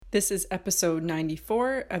This is episode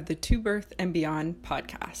 94 of the To Birth and Beyond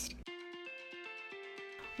podcast.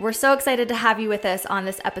 We're so excited to have you with us on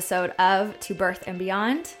this episode of To Birth and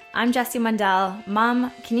Beyond. I'm Jessie Mundell,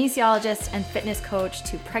 mom, kinesiologist, and fitness coach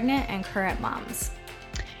to pregnant and current moms.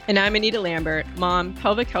 And I'm Anita Lambert, mom,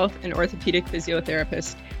 pelvic health, and orthopedic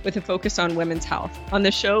physiotherapist with a focus on women's health. On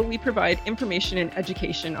the show, we provide information and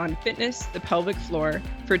education on fitness, the pelvic floor,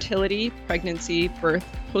 fertility, pregnancy, birth,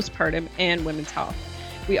 postpartum, and women's health.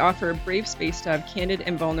 We offer a brave space to have candid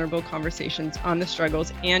and vulnerable conversations on the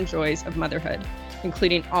struggles and joys of motherhood,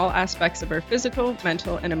 including all aspects of our physical,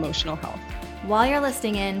 mental, and emotional health. While you're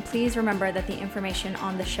listening in, please remember that the information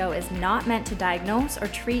on the show is not meant to diagnose or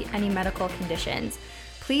treat any medical conditions.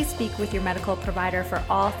 Please speak with your medical provider for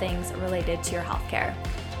all things related to your healthcare.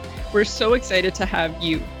 We're so excited to have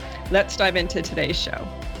you. Let's dive into today's show.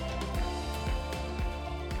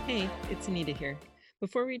 Hey, it's Anita here.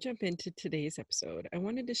 Before we jump into today's episode, I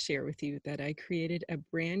wanted to share with you that I created a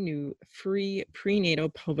brand new free prenatal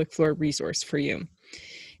pelvic floor resource for you.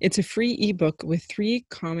 It's a free ebook with 3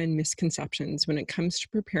 common misconceptions when it comes to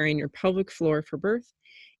preparing your pelvic floor for birth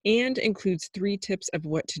and includes 3 tips of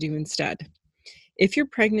what to do instead. If you're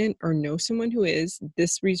pregnant or know someone who is,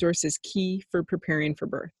 this resource is key for preparing for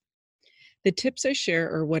birth. The tips I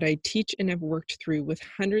share are what I teach and have worked through with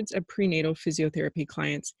hundreds of prenatal physiotherapy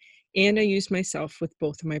clients, and I used myself with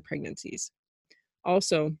both of my pregnancies.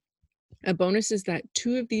 Also, a bonus is that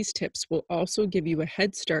 2 of these tips will also give you a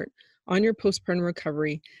head start on your postpartum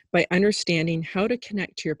recovery by understanding how to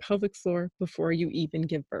connect to your pelvic floor before you even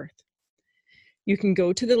give birth. You can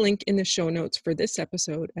go to the link in the show notes for this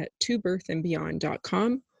episode at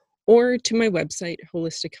tobirthandbeyond.com or to my website,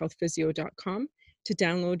 holistichealthphysio.com, to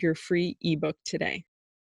download your free ebook today.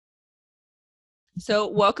 So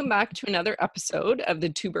welcome back to another episode of the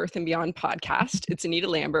To Birth and Beyond podcast. It's Anita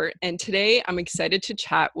Lambert, and today I'm excited to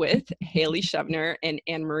chat with Haley Shevner and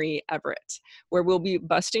Anne-Marie Everett, where we'll be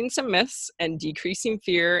busting some myths and decreasing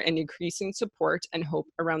fear and increasing support and hope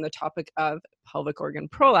around the topic of pelvic organ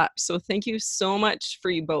prolapse. So thank you so much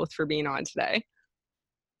for you both for being on today.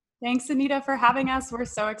 Thanks, Anita, for having us. We're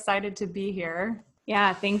so excited to be here.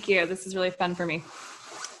 Yeah, thank you. This is really fun for me.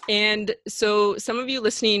 And so some of you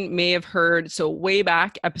listening may have heard, so way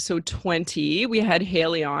back, episode 20, we had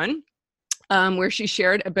Haley on, where she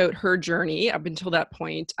shared about her journey up until that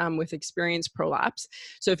point with experienced prolapse.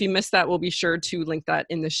 So if you missed that, we'll be sure to link that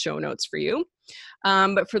in the show notes for you.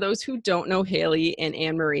 But for those who don't know Haley and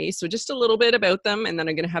Anne-Marie, so just a little bit about them, and then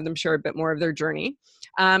I'm going to have them share a bit more of their journey.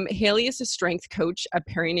 Haley is a strength coach, a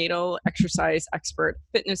perinatal exercise expert,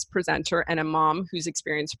 fitness presenter, and a mom who's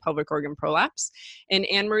experienced pelvic organ prolapse. And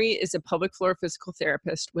Anne-Marie is a pelvic floor physical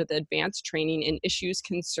therapist with advanced training in issues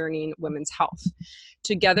concerning women's health.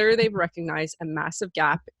 Together, they've recognized a massive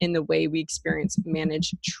gap in the way we experience,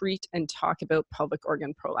 manage, treat, and talk about pelvic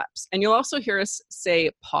organ prolapse. And you'll also hear us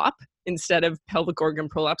say POP instead of pelvic organ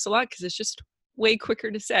prolapse a lot because it's just way quicker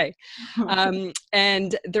to say.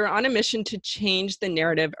 And they're on a mission to change the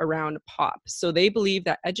narrative around POP. So they believe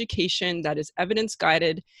that education that is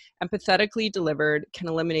evidence-guided, empathetically delivered, can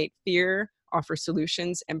eliminate fear, offer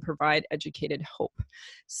solutions, and provide educated hope.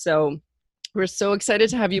 So we're so excited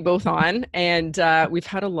to have you both on, and we've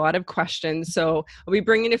had a lot of questions. So I'll be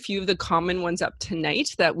bringing a few of the common ones up tonight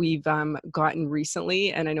that we've gotten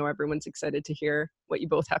recently, and I know everyone's excited to hear what you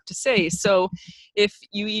both have to say. So if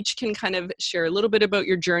you each can kind of share a little bit about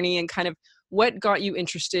your journey and kind of what got you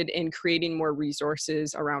interested in creating more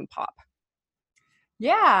resources around POP.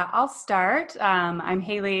 Yeah, I'll start. I'm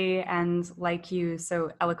Haley, and like you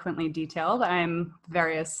so eloquently detailed, I'm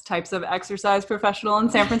various types of exercise professional in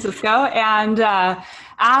San Francisco. And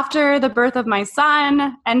after the birth of my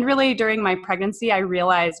son, and really during my pregnancy, I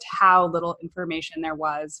realized how little information there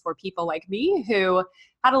was for people like me who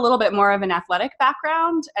had a little bit more of an athletic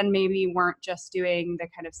background and maybe weren't just doing the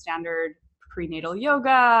kind of standard prenatal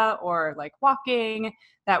yoga or like walking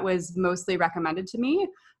that was mostly recommended to me.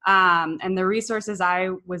 And the resources I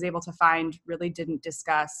was able to find really didn't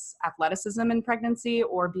discuss athleticism in pregnancy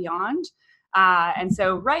or beyond. And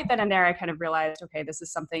so right then and there, I kind of realized, okay, this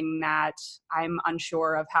is something that I'm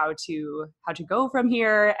unsure of how to go from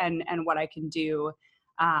here and what I can do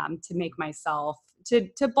to make myself,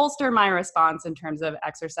 to bolster my response in terms of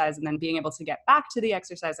exercise and then being able to get back to the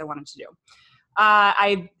exercise I wanted to do.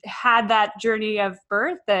 I had that journey of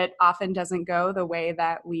birth that often doesn't go the way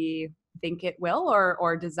that we think it will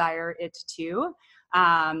or desire it to,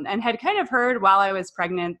 and had kind of heard while I was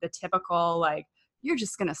pregnant the typical, like, you're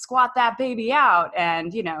just going to squat that baby out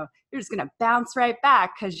and, you know, you're just going to bounce right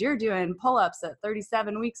back because you're doing pull-ups at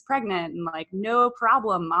 37 weeks pregnant and like, no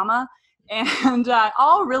problem, mama. And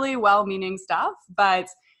all really well-meaning stuff. But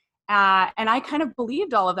And I kind of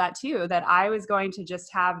believed all of that too, that I was going to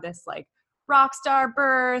just have this like rock star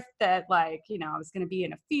birth, that like, you know, I was going to be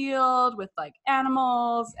in a field with like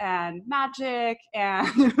animals and magic, and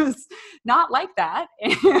it was not like that.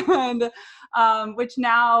 And which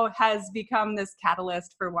now has become this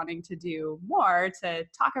catalyst for wanting to do more, to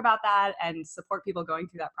talk about that and support people going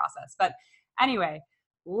through that process. But anyway,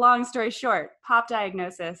 long story short, POP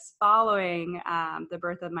diagnosis following the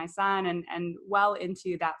birth of my son, and well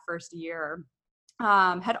into that first year,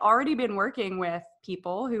 had already been working with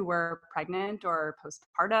people who were pregnant or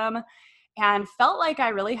postpartum, and felt like I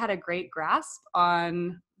really had a great grasp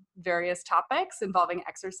on various topics involving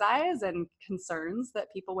exercise and concerns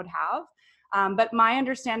that people would have. But my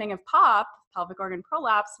understanding of POP, pelvic organ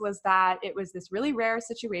prolapse, was that it was this really rare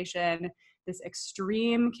situation, this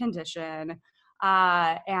extreme condition,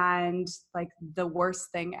 and like the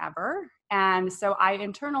worst thing ever. And so I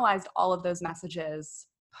internalized all of those messages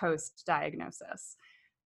post-diagnosis.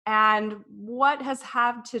 And what has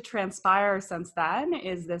had to transpire since then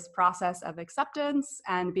is this process of acceptance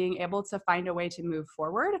and being able to find a way to move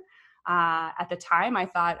forward. At the time, I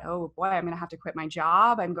thought, oh boy, I'm going to have to quit my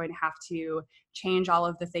job. I'm going to have to change all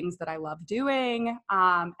of the things that I love doing.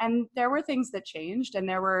 And there were things that changed, and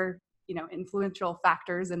there were, you know, influential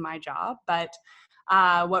factors in my job. But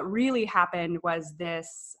what really happened was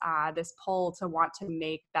this pull to want to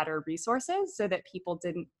make better resources so that people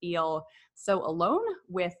didn't feel so alone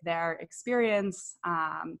with their experience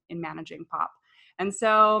in managing POP. And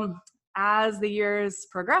so as the years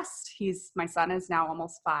progressed, my son is now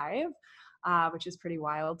almost 5, which is pretty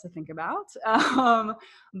wild to think about.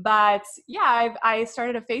 But yeah, I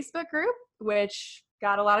started a Facebook group, which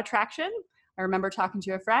got a lot of traction. I remember talking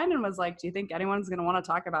to a friend and was like, do you think anyone's going to want to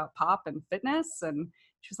talk about POP and fitness? And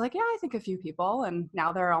she was like, yeah, I think a few people. And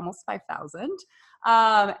now there are almost 5,000.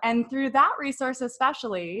 And through that resource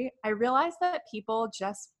especially, I realized that people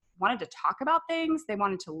just wanted to talk about things. They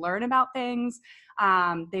wanted to learn about things.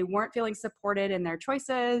 They weren't feeling supported in their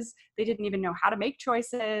choices. They didn't even know how to make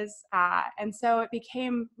choices. And so it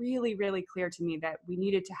became really, really clear to me that we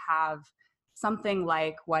needed to have something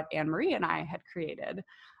like what Anne-Marie and I had created.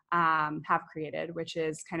 Have created, which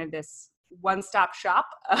is kind of this one-stop shop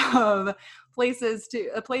of a place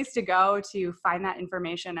to go to find that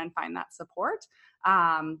information and find that support,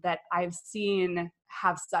 that I've seen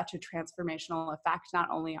have such a transformational effect, not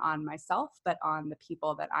only on myself, but on the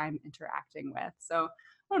people that I'm interacting with. So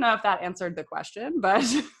I don't know if that answered the question, but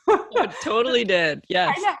it totally did.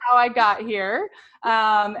 Yes. Kind of how I got here.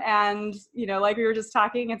 And, you know, like we were just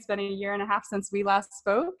talking, it's been 1.5 years since we last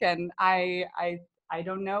spoke, and I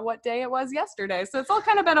don't know what day it was yesterday. So it's all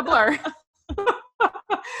kind of been a blur.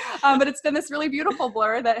 But it's been this really beautiful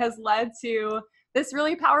blur that has led to this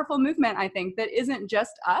really powerful movement, I think, that isn't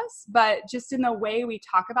just us, but just in the way we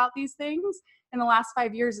talk about these things in the last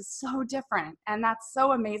 5 years is so different. And that's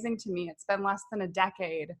so amazing to me. It's been less than a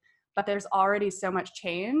decade, but there's already so much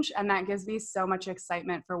change. And that gives me so much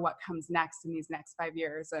excitement for what comes next in these next 5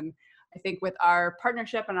 years. And I think with our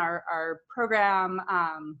partnership and our program,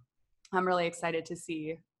 I'm really excited to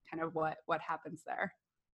see kind of what happens there.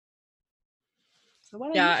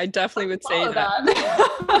 So yeah, I definitely would say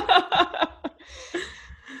that.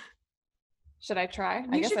 Should I try?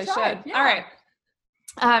 I guess I should. Yeah. All right.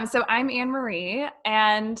 So I'm Anne-Marie,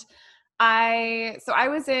 and I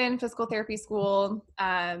was in physical therapy school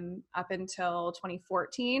up until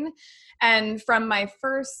 2014. And from my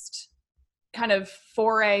first kind of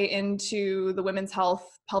foray into the women's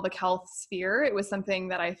health, pelvic health sphere, it was something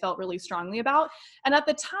that I felt really strongly about. And at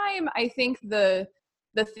the time, I think the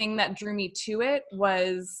thing that drew me to it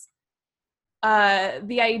was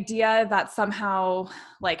the idea that somehow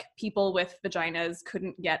like people with vaginas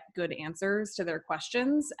couldn't get good answers to their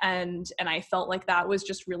questions. And I felt like that was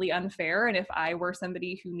just really unfair. And if I were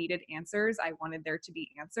somebody who needed answers, I wanted there to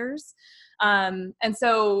be answers. And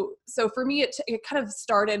so for me, it kind of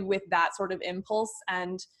started with that sort of impulse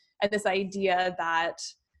and this idea that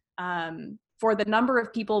for the number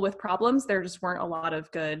of people with problems, there just weren't a lot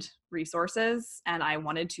of good resources. And I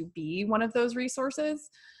wanted to be one of those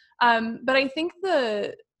resources. But I think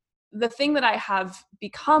the thing that I have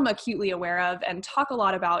become acutely aware of and talk a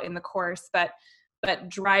lot about in the course, but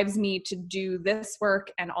drives me to do this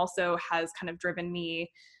work and also has kind of driven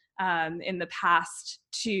me in the past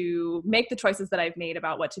to make the choices that I've made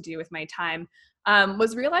about what to do with my time,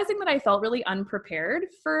 was realizing that I felt really unprepared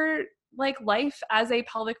for like life as a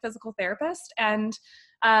pelvic physical therapist, and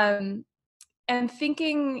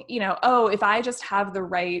thinking, you know, oh, if I just have the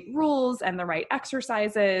right rules and the right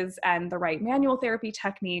exercises and the right manual therapy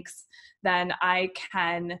techniques, then I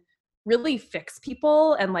can really fix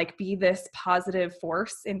people and like be this positive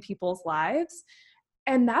force in people's lives.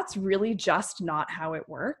 And that's really just not how it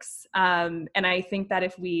works. And I think that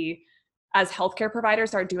if we, as healthcare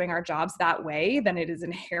providers, are doing our jobs that way, then it is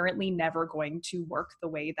inherently never going to work the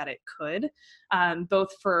way that it could, both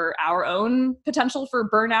for our own potential for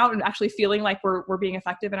burnout and actually feeling like we're being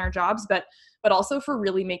effective in our jobs, but also for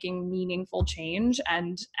really making meaningful change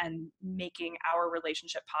and making our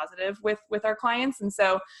relationship positive with our clients. And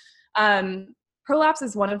so prolapse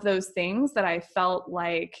is one of those things that I felt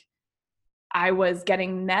like I was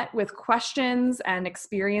getting met with questions and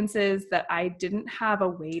experiences that I didn't have a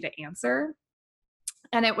way to answer.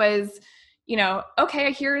 And it was,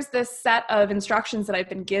 okay, here's this set of instructions that I've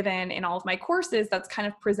been given in all of my courses that's kind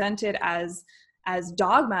of presented as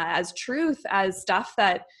dogma, as truth, as stuff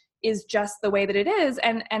that is just the way that it is.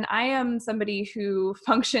 And I am somebody who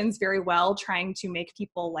functions very well trying to make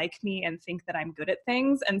people like me and think that I'm good at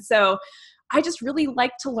things. And so I just really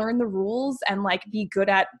like to learn the rules and like be good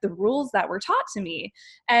at the rules that were taught to me.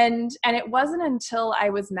 And it wasn't until I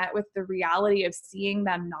was met with the reality of seeing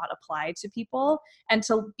them not apply to people and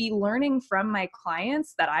to be learning from my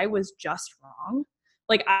clients that I was just wrong.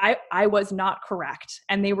 Like I was not correct,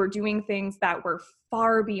 and they were doing things that were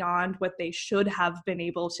far beyond what they should have been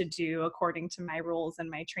able to do according to my rules and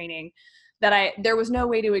my training, that there was no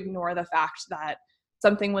way to ignore the fact that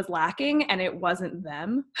something was lacking, and it wasn't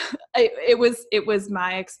them. It was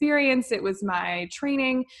my experience, it was my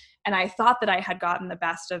training, and I thought that I had gotten the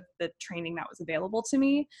best of the training that was available to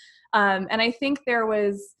me. And I think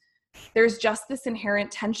there's just this inherent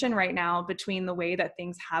tension right now between the way that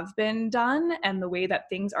things have been done and the way that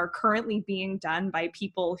things are currently being done by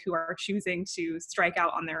people who are choosing to strike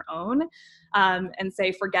out on their own, and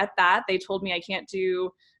say, forget that. They told me I can't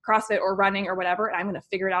do CrossFit or running or whatever, and I'm going to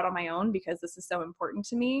figure it out on my own because this is so important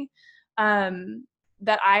to me.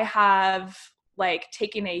 That I have like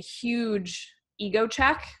taken a huge ego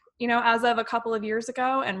check, as of a couple of years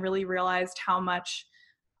ago, and really realized how much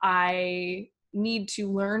I need to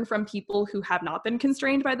learn from people who have not been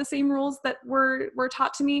constrained by the same rules that were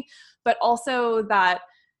taught to me, but also that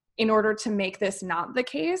in order to make this not the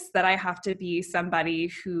case, that I have to be somebody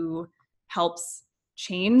who helps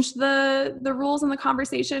change the rules and the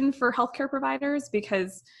conversation for healthcare providers,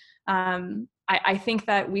 because I think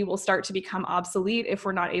that we will start to become obsolete if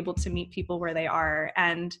we're not able to meet people where they are.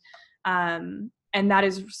 And that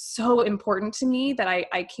is so important to me that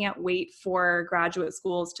I can't wait for graduate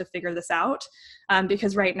schools to figure this out.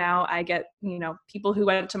 Because right now I get, people who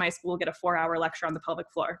went to my school get a 4-hour lecture on the pelvic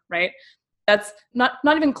floor, right? That's not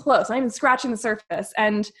even close, not even scratching the surface.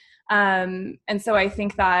 And so I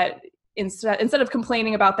think that instead of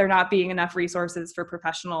complaining about there not being enough resources for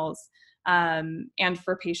professionals, and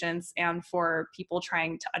for patients and for people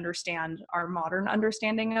trying to understand our modern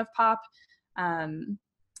understanding of POP,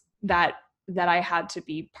 that I had to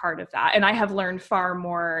be part of that. And I have learned far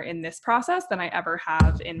more in this process than I ever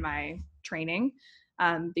have in my training,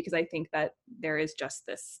 because I think that there is just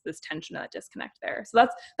this tension, that disconnect there. So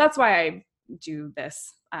that's why I do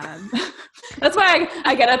this. That's why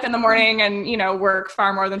I get up in the morning and, work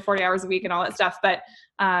far more than 40 hours a week and all that stuff. But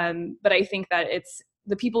I think that it's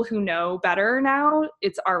the people who know better now,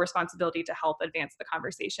 it's our responsibility to help advance the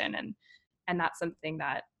conversation. And that's something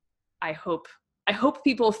that I hope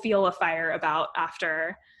people feel a fire about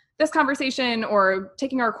after this conversation or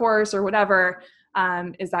taking our course or whatever,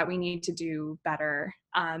 is that we need to do better.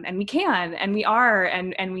 And we can, and we are,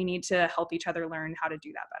 and we need to help each other learn how to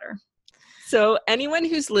do that better. So anyone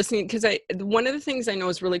who's listening, because one of the things I know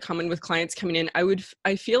is really common with clients coming in,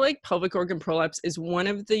 I feel like pelvic organ prolapse is one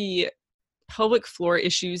of the pelvic floor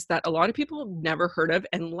issues that a lot of people have never heard of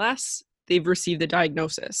unless they've received the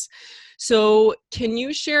diagnosis. So can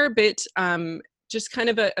you share a bit, just kind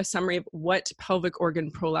of a summary of what pelvic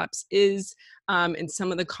organ prolapse is, and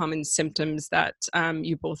some of the common symptoms that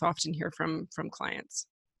you both often hear from clients,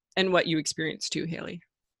 and what you experience too, Haley?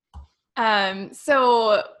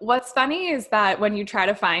 So what's funny is that when you try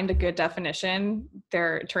to find a good definition,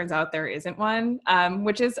 it turns out there isn't one,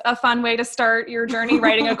 which is a fun way to start your journey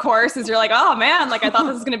writing a course, is you're like, oh man, like I thought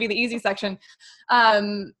this was going to be the easy section.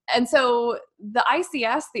 And so the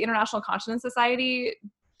ICS, the International Continence Society,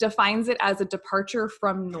 defines it as a departure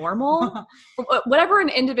from normal. Whatever an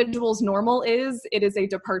individual's normal is, it is a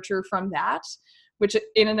departure from that, which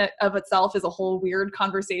in and of itself is a whole weird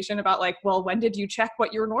conversation about like, well, when did you check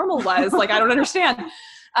what your normal was? Like, I don't understand.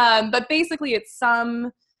 But basically it's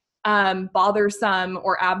some bothersome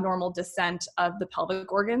or abnormal descent of the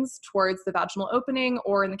pelvic organs towards the vaginal opening,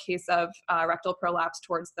 or in the case of rectal prolapse,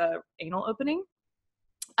 towards the anal opening.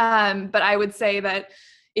 But I would say that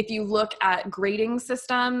if you look at grading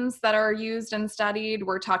systems that are used and studied,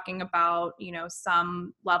 we're talking about,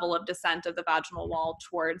 some level of descent of the vaginal wall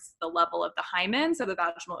towards the level of the hymen, so the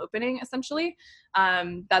vaginal opening, essentially.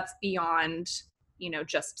 That's beyond,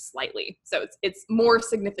 just slightly. So it's more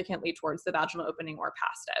significantly towards the vaginal opening or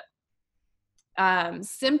past it.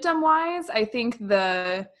 Symptom-wise, I think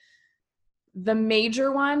the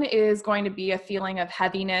major one is going to be a feeling of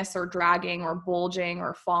heaviness or dragging or bulging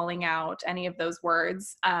or falling out, any of those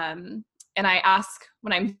words. And I ask,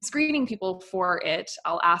 when I'm screening people for it,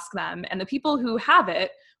 I'll ask them, and the people who have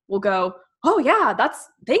it will go, oh yeah,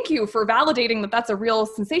 thank you for validating that that's a real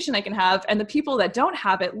sensation I can have. And the people that don't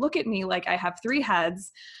have it look at me like I have 3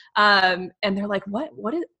 heads. And they're like, what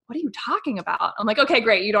are you talking about? I'm like, okay,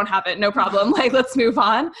 great. You don't have it. No problem. Like, let's move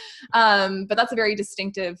on. But that's a very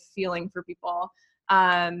distinctive feeling for people.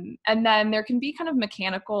 And then there can be kind of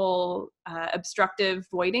mechanical obstructive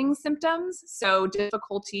voiding symptoms. So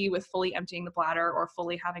difficulty with fully emptying the bladder or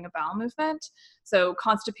fully having a bowel movement. So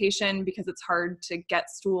constipation because it's hard to get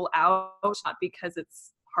stool out, not because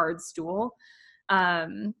it's hard stool,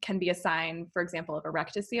 can be a sign, for example, of a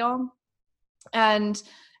rectocele.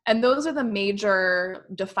 And those are the major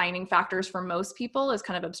defining factors for most people, is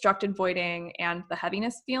kind of obstructed voiding and the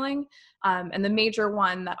heaviness feeling. And the major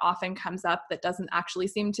one that often comes up that doesn't actually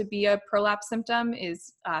seem to be a prolapse symptom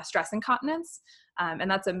is stress incontinence. And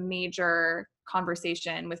that's a major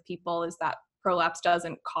conversation with people, is that prolapse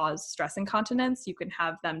doesn't cause stress incontinence. You can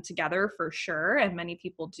have them together for sure, and many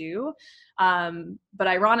people do. But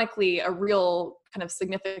ironically, a real kind of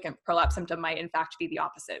significant prolapse symptom might in fact be the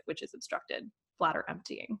opposite, which is obstructed bladder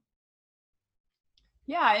emptying.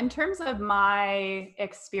 Yeah, in terms of my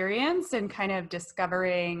experience and kind of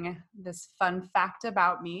discovering this fun fact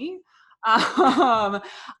about me, I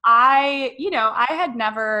had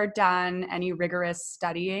never done any rigorous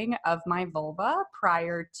studying of my vulva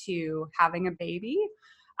prior to having a baby.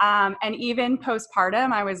 And even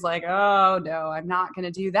postpartum, I was like, oh no, I'm not going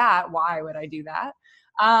to do that. Why would I do that?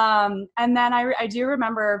 And then I do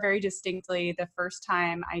remember very distinctly the first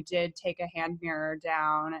time I did take a hand mirror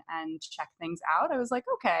down and check things out. I was like,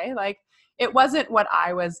 okay, like it wasn't what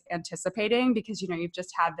I was anticipating, because, you've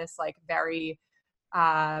just had this like very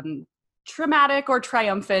traumatic or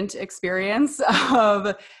triumphant experience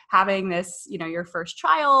of having this, your first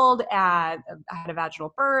child had a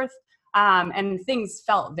vaginal birth, and things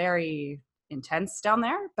felt very intense down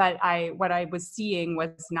there. But what I was seeing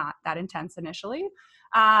was not that intense initially.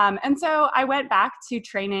 And so I went back to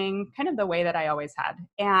training kind of the way that I always had,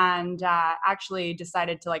 and actually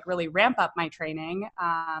decided to like really ramp up my training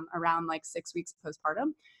around like 6 weeks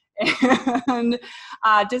postpartum. And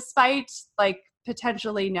despite like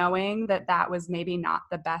potentially knowing that that was maybe not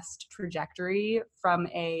the best trajectory from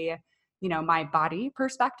a, my body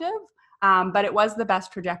perspective, but it was the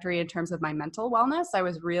best trajectory in terms of my mental wellness. I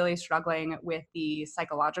was really struggling with the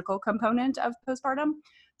psychological component of postpartum.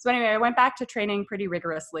 So anyway, I went back to training pretty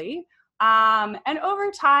rigorously. And over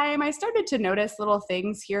time, I started to notice little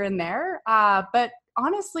things here and there. But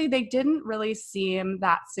honestly, they didn't really seem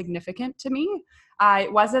that significant to me.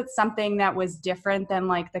 It wasn't something that was different than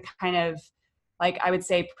like the kind of, like I would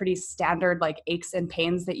say, pretty standard like aches and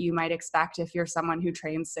pains that you might expect if you're someone who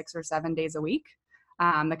trains 6 or 7 days a week.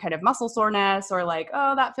 The kind of muscle soreness, or like,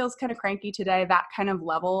 oh, that feels kind of cranky today, that kind of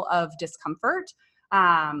level of discomfort.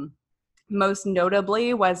 Most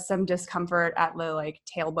notably was some discomfort at the like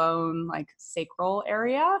tailbone, like sacral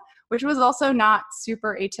area, which was also not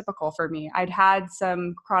super atypical for me. I'd had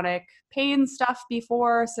some chronic pain stuff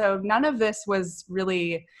before, so none of this was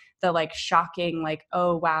really the like shocking, like,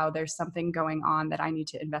 oh wow, there's something going on that I need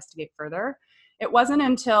to investigate further. It wasn't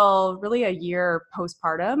until really a year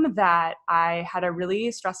postpartum that I had a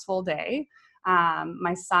really stressful day.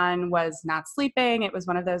 My son was not sleeping. It was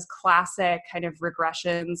one of those classic kind of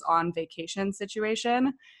regressions on vacation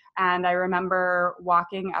situation. And I remember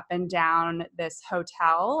walking up and down this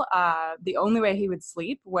hotel. The only way he would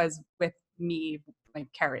sleep was with me like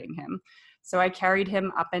carrying him. So I carried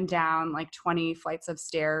him up and down like 20 flights of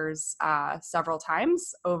stairs several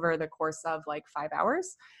times over the course of like 5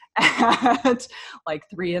 hours at like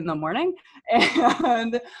 3 a.m.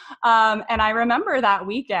 And I remember that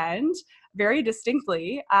weekend very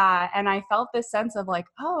distinctly. And I felt this sense of like,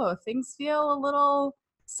 oh, things feel a little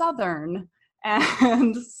southern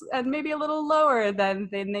and maybe a little lower than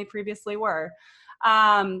they previously were.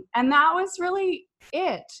 And that was really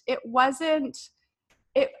it.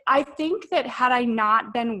 I think that had I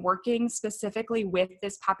not been working specifically with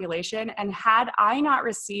this population, and had I not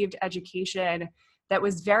received education that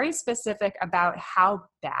was very specific about how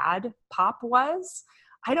bad POP was,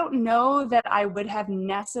 I don't know that I would have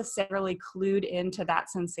necessarily clued into that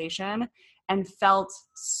sensation and felt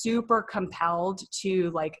super compelled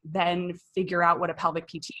to like then figure out what a pelvic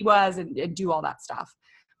PT was and do all that stuff.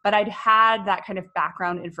 But I'd had that kind of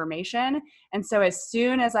background information. And so as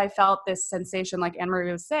soon as I felt this sensation, like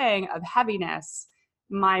Anne-Marie was saying, of heaviness,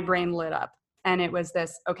 my brain lit up. And it was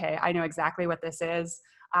this, okay, I know exactly what this is.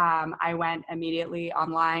 I went immediately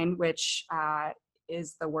online, which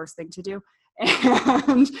is the worst thing to do.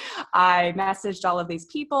 And I messaged all of these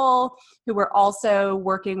people who were also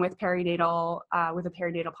working with perinatal, with a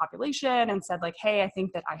perinatal population, and said like, hey, I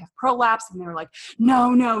think that I have prolapse. And they were like,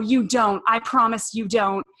 no, you don't. I promise you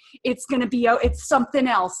don't. It's going to be, it's something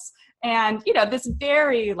else. And, you know, this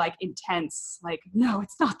very like intense, like, no,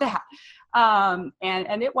 it's not that.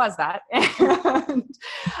 And it was that. And,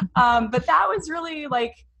 but that was really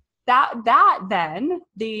like that then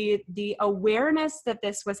the awareness that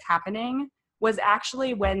this was happening was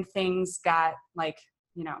actually when things got like,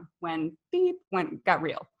 you know, when got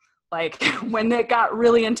real, like when it got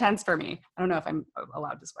really intense for me. I don't know if I'm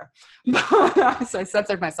allowed to swear, so I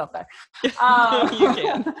censored myself there. You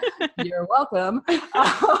can. You're welcome.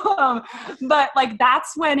 But like,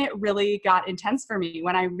 that's when it really got intense for me,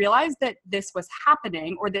 when I realized that this was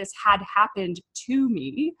happening, or this had happened to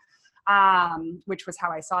me, which was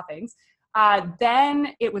how I saw things.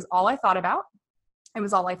 Then it was all I thought about. It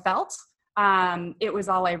was all I felt. It was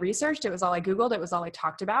all I researched. It was all I Googled. It was all I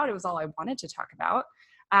talked about. It was all I wanted to talk about.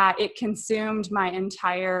 It consumed my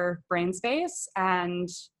entire brain space. And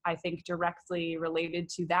I think directly related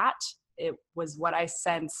to that, it was what I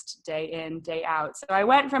sensed day in, day out. So I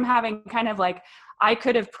went from having kind of like, I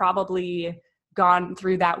could have probably gone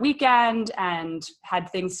through that weekend and had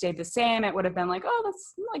things stayed the same. It would have been like, oh,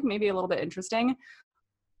 that's like maybe a little bit interesting.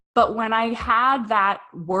 But when I had that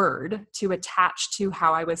word to attach to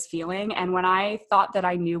how I was feeling, and when I thought that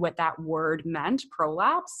I knew what that word meant,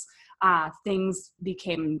 prolapse, things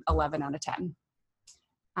became 11 out of 10.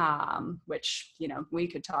 Which, you know, we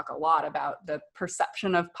could talk a lot about the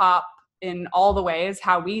perception of POP in all the ways,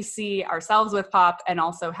 how we see ourselves with POP, and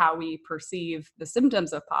also how we perceive the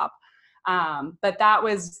symptoms of POP. But that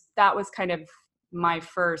was kind of my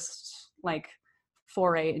first like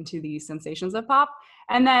foray into the sensations of POP.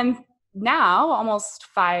 And then now, almost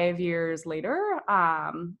 5 years later,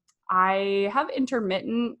 I have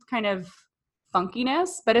intermittent kind of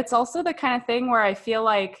funkiness, but it's also the kind of thing where I feel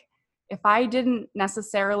like if I didn't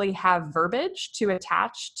necessarily have verbiage to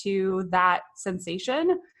attach to that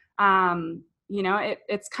sensation, you know,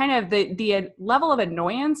 it's kind of the level of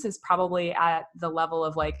annoyance is probably at the level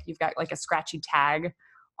of like, you've got like a scratchy tag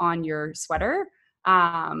on your sweater.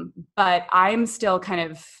 But I'm still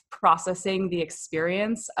kind of processing the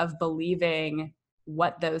experience of believing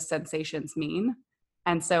what those sensations mean.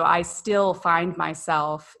 And so I still find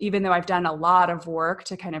myself, even though I've done a lot of work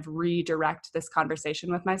to kind of redirect this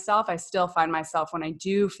conversation with myself, I still find myself, when I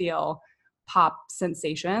do feel POP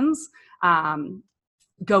sensations,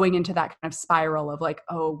 going into that kind of spiral of like,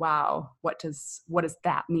 oh, wow, what does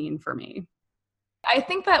that mean for me? I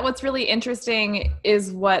think that what's really interesting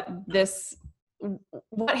is what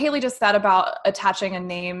Haley just said about attaching a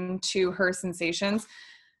name to her sensations.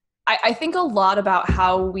 I think a lot about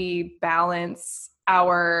how we balance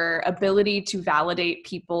our ability to validate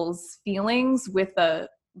people's feelings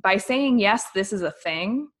by saying, yes, this is a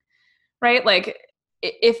thing, right? Like,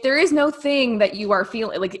 if there is no thing that you are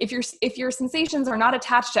feeling, like if your sensations are not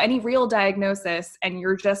attached to any real diagnosis and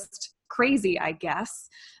you're just crazy, I guess,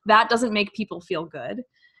 that doesn't make people feel good.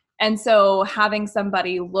 And so having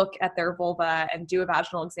somebody look at their vulva and do a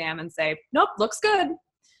vaginal exam and say, nope, looks good,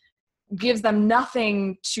 gives them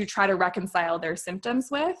nothing to try to reconcile their symptoms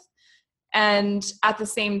with. And at the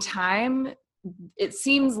same time, it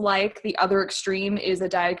seems like the other extreme is a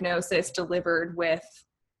diagnosis delivered with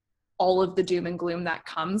all of the doom and gloom that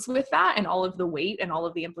comes with that, and all of the weight and all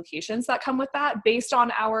of the implications that come with that, based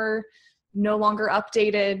on our no longer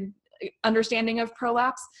updated understanding of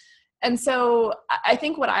prolapse. And so I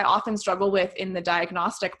think what I often struggle with in the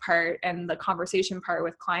diagnostic part and the conversation part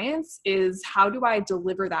with clients is, how do I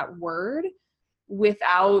deliver that word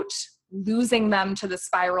without losing them to the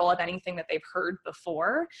spiral of anything that they've heard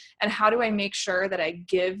before? And how do I make sure that I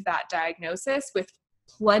give that diagnosis with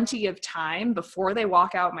plenty of time before they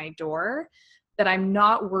walk out my door, that I'm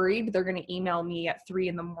not worried they're going to email me at 3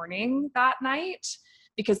 a.m. that night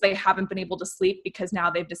because they haven't been able to sleep, because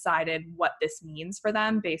now they've decided what this means for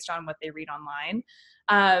them based on what they read online.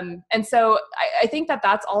 And so I think that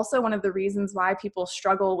that's also one of the reasons why people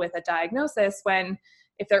struggle with a diagnosis, when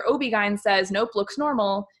if their OB-GYN says, nope, looks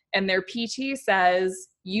normal, and their PT says,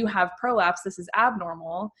 you have prolapse, this is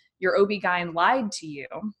abnormal, your OB-GYN lied to you,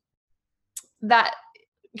 that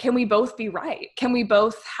can we both be right? Can we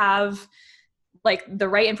both have like the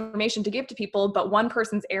right information to give to people, but one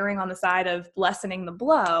person's erring on the side of lessening the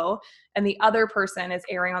blow and the other person is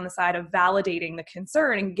erring on the side of validating the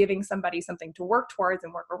concern and giving somebody something to work towards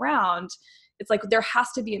and work around? It's like there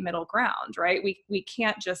has to be a middle ground, right? We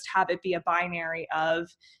can't just have it be a binary of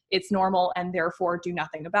it's normal and therefore do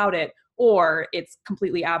nothing about it, or it's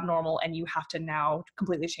completely abnormal and you have to now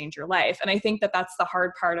completely change your life. And I think that that's the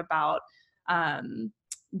hard part about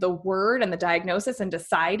the word and the diagnosis and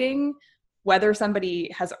deciding whether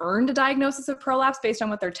somebody has earned a diagnosis of prolapse based on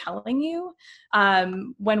what they're telling you,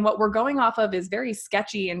 when what we're going off of is very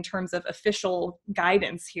sketchy in terms of official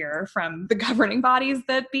guidance here from the governing bodies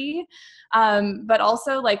that be, but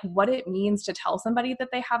also like what it means to tell somebody that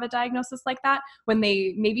they have a diagnosis like that when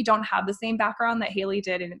they maybe don't have the same background that Haley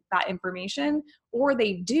did in that information, or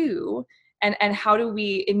they do, and how do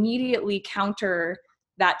we immediately counter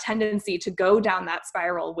that tendency to go down that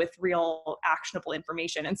spiral with real actionable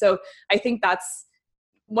information. And so I think that's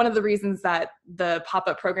one of the reasons that the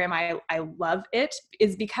pop-up program, I love it,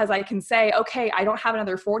 is because I can say, okay, I don't have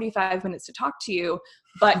another 45 minutes to talk to you,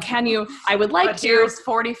 but can you, I would like to. Here's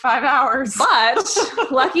 45 hours.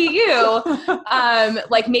 But lucky you,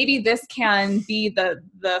 like maybe this can be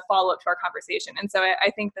the follow-up to our conversation. And so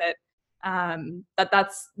I think that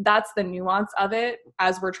that's the nuance of it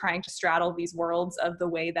as we're trying to straddle these worlds of the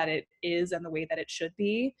way that it is and the way that it should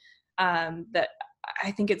be. That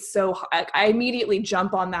I think it's so, I immediately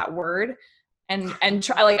jump on that word and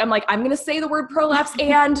try, like, I'm like, I'm going to say the word prolapse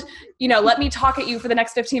and, let me talk at you for the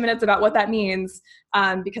next 15 minutes about what that means.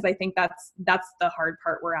 Because I think that's the hard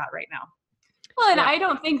part we're at right now. Well, and I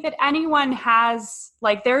don't think that anyone has,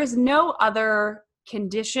 like, there is no other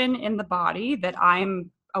condition in the body that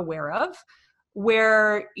I'm aware of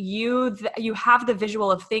where you have the visual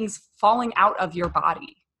of things falling out of your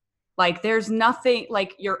body. Like there's nothing,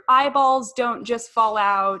 like your eyeballs don't just fall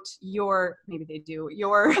out, maybe they do,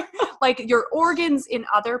 your like your organs in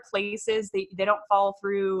other places, they don't fall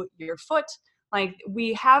through your foot. Like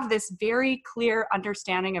we have this very clear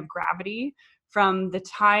understanding of gravity from the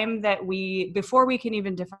time that before we can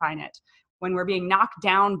even define it, when we're being knocked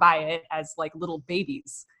down by it as like little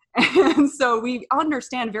babies. And so we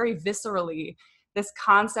understand very viscerally this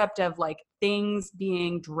concept of like things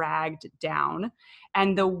being dragged down.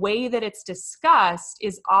 And the way that it's discussed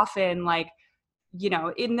is often like,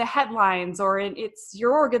 in the headlines or it's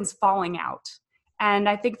your organs falling out. And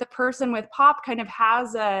I think the person with POP kind of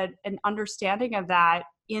has an understanding of that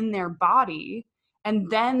in their body. And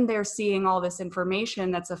then they're seeing all this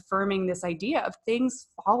information that's affirming this idea of things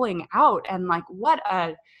falling out. And like, what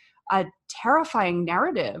a terrifying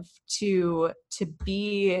narrative to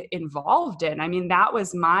be involved in. I mean, that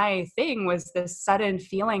was my thing, was this sudden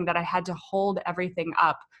feeling that I had to hold everything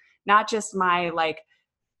up, not just my like,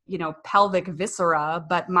 pelvic viscera,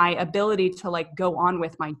 but my ability to like go on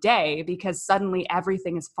with my day because suddenly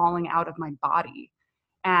everything is falling out of my body.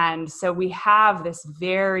 And so we have this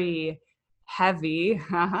very heavy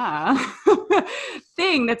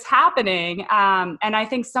thing that's happening. And I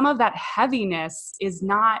think some of that heaviness is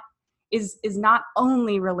not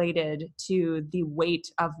only related to the weight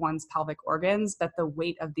of one's pelvic organs, but the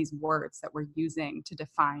weight of these words that we're using to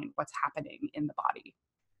define what's happening in the body.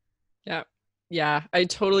 Yeah, I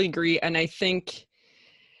totally agree. And I think,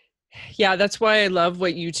 that's why I love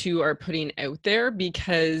what you two are putting out there,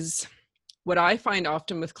 because what I find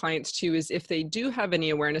often with clients too is if they do have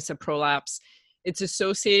any awareness of prolapse, it's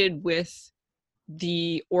associated with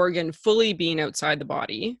the organ fully being outside the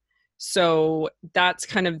body. So that's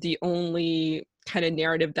kind of the only kind of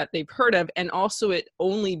narrative that they've heard of. And also it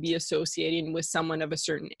only be associating with someone of a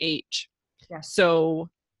certain age. Yeah. So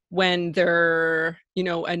when they're,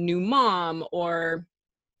 a new mom or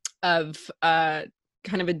of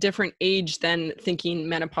kind of a different age than thinking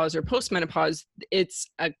menopause or postmenopause, it's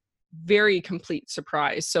a very complete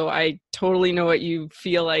surprise. So I totally know what you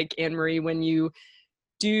feel like, Anne-Marie, when you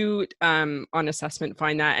do on assessment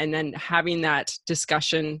find that, and then having that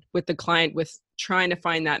discussion with the client with trying to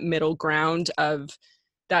find that middle ground of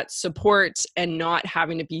that support and not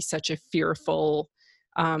having to be such a fearful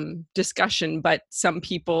discussion. But some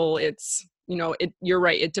people, it's, you're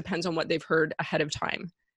right, it depends on what they've heard ahead of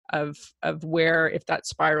time of where, if that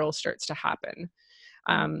spiral starts to happen.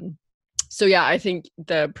 So yeah, I think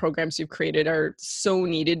the programs you've created are so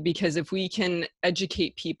needed, because if we can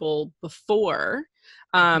educate people before,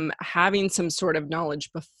 having some sort of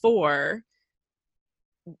knowledge before,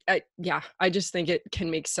 I just think it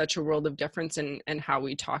can make such a world of difference in how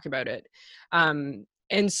we talk about it.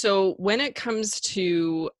 And so when it comes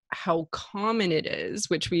to how common it is,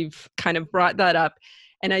 which we've kind of brought that up,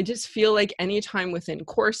 and I just feel like anytime within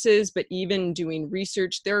courses, but even doing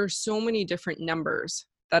research, there are so many different numbers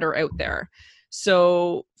that are out there.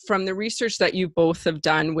 So from the research that you both have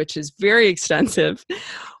done, which is very extensive,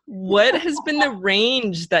 what has been the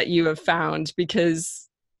range that you have found? Because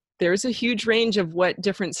there's a huge range of what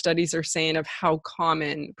different studies are saying of how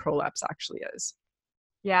common prolapse actually is.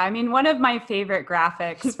 Yeah, I mean, one of my favorite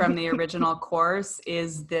graphics from the original course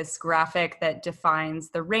is this graphic that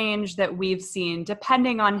defines the range that we've seen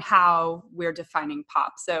depending on how we're defining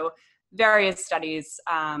POP. So various studies,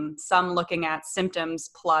 some looking at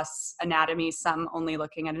symptoms plus anatomy, some only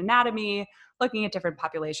looking at anatomy, looking at different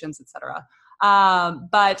populations, et cetera.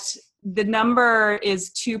 But the number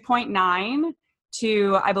is 2.9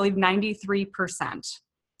 to, I believe, 93%.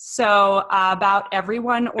 So about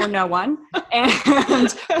everyone or no one,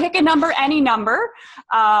 and pick a number, any number,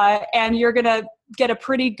 and you're going to get a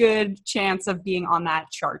pretty good chance of being on that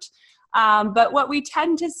chart. But what we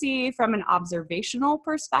tend to see from an observational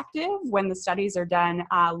perspective when the studies are done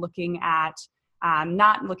looking at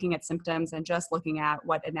not looking at symptoms and just looking at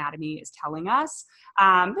what anatomy is telling us,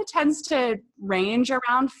 it tends to range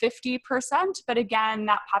around 50%. But again,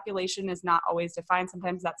 that population is not always defined.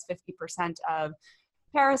 Sometimes that's 50% of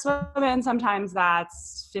Paris women, sometimes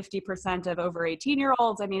that's 50% of over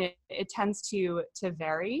 18-year-olds. I mean, it tends to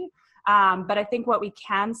vary. But I think what we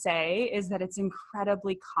can say is that it's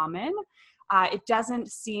incredibly common. It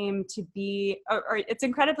doesn't seem to be, or it's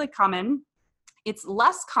incredibly common. It's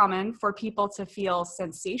less common for people to feel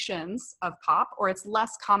sensations of POP, or it's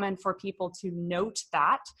less common for people to note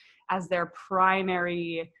that as their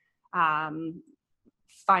primary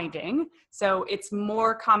finding. So it's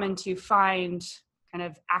more common to find kind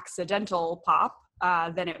of accidental POP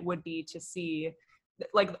than it would be to see,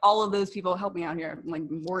 like, all of those people. Help me out here, like,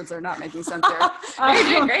 words are not making sense here. You're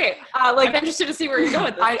doing great. Like, I'm interested to see where you're going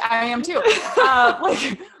with this. I am too.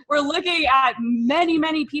 Like, we're looking at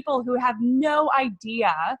many people who have no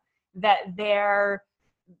idea that their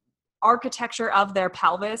architecture of their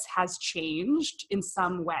pelvis has changed in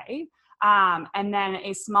some way. And then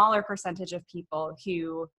a smaller percentage of people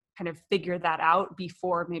who kind of figure that out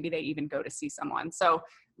before maybe they even go to see someone. So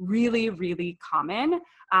really common.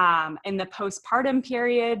 In the postpartum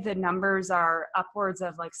period, the numbers are upwards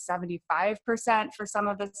of like 75% for some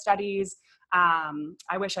of the studies.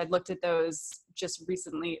 I wish I'd looked at those just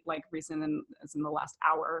recently, like recent as in the last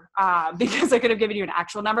hour, because I could have given you an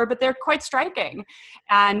actual number, but they're quite striking.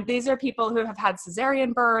 And these are people who have had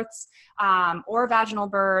cesarean births or vaginal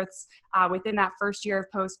births within that first year of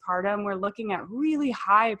postpartum. We're looking at really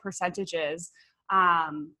high percentages.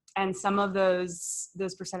 And some of those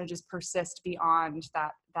percentages persist beyond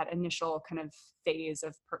that initial kind of phase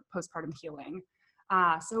of postpartum healing.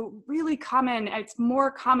 So really common. It's more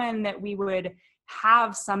common that we would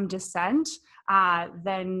have some descent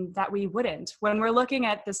than that we wouldn't. When we're looking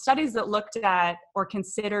at the studies that looked at or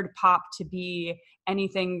considered POP to be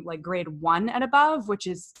anything like grade 1 and above, which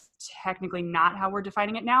is technically not how we're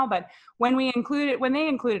defining it now, but when they included,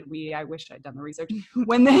 I wish I'd done the research,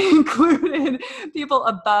 when they included people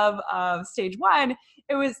above stage 1,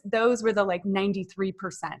 those were the like 93%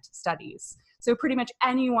 studies. So pretty much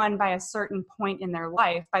anyone by a certain point in their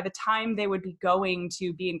life, by the time they would be going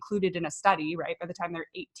to be included in a study, right, by the time they're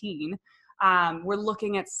 18, we're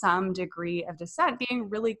looking at some degree of descent being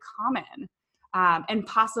really common. And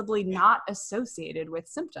possibly not associated with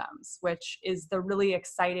symptoms, which is the really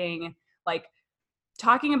exciting, like,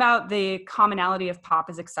 talking about the commonality of POP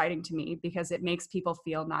is exciting to me because it makes people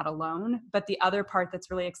feel not alone. But the other part that's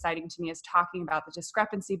really exciting to me is talking about the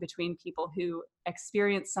discrepancy between people who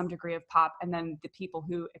experience some degree of POP and then the people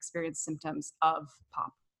who experience symptoms of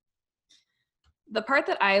POP. The part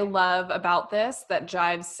that I love about this that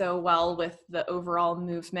jives so well with the overall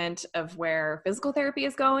movement of where physical therapy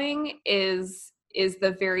is going is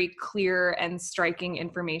the very clear and striking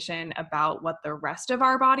information about what the rest of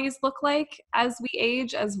our bodies look like as we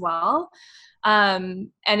age as well.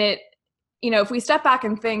 And it, if we step back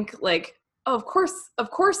and think like, oh, of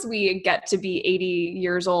course we get to be 80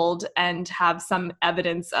 years old and have some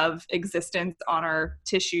evidence of existence on our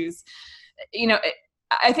tissues.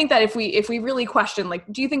 I think that if we really question, like,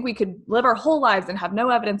 do you think we could live our whole lives and have no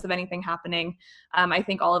evidence of anything happening? I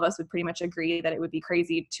think all of us would pretty much agree that it would be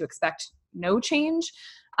crazy to expect no change.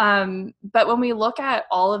 But when we look at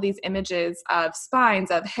all of these images of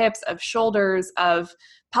spines, of hips, of shoulders, of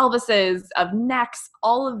pelvises, of necks,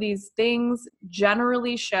 all of these things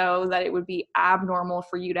generally show that it would be abnormal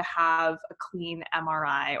for you to have a clean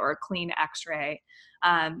MRI or a clean X-ray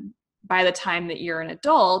by the time that you're an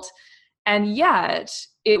adult. And yet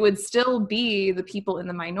it would still be the people in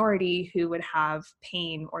the minority who would have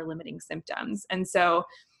pain or limiting symptoms. And so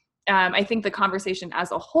I think the conversation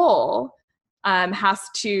as a whole has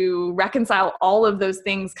to reconcile all of those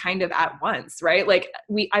things kind of at once, right? Like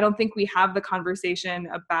I don't think we have the conversation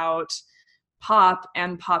about POP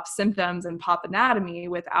and POP symptoms and POP anatomy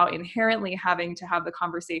without inherently having to have the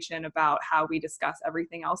conversation about how we discuss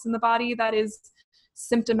everything else in the body that is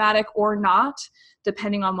symptomatic or not,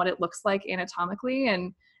 depending on what it looks like anatomically.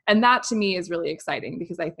 And that to me is really exciting,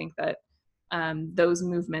 because I think that those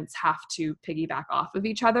movements have to piggyback off of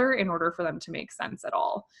each other in order for them to make sense at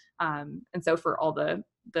all. And so for all the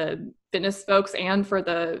fitness folks and for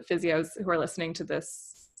the physios who are listening to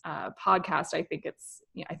this podcast, I think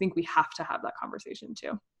I think we have to have that conversation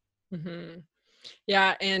too. Mm-hmm.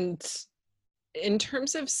 Yeah. And in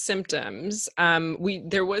terms of symptoms,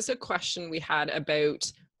 there was a question we had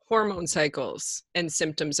about hormone cycles and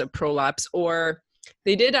symptoms of prolapse, or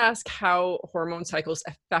they did ask how hormone cycles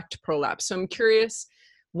affect prolapse. So I'm curious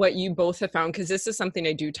what you both have found, because this is something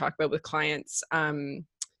I do talk about with clients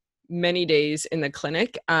many days in the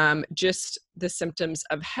clinic, just the symptoms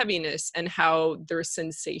of heaviness and how their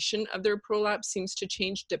sensation of their prolapse seems to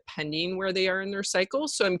change depending where they are in their cycle.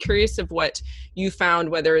 So I'm curious of what you found,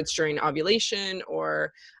 whether it's during ovulation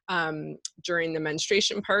or during the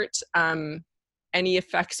menstruation part, any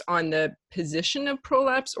effects on the position of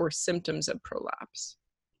prolapse or symptoms of prolapse?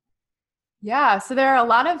 Yeah, so there are a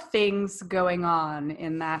lot of things going on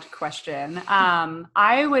in that question.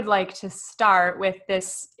 I would like to start with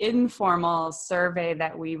this informal survey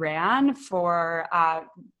that we ran for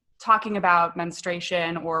talking about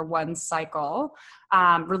menstruation or one's cycle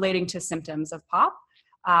relating to symptoms of POP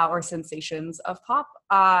or sensations of POP.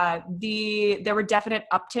 There were definite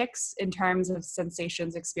upticks in terms of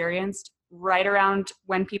sensations experienced right around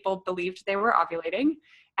when people believed they were ovulating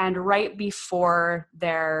and right before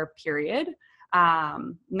their period.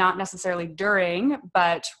 Not necessarily during,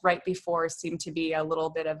 but right before seemed to be a little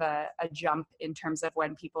bit of a jump in terms of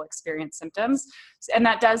when people experience symptoms. And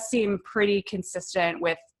that does seem pretty consistent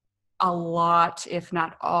with a lot, if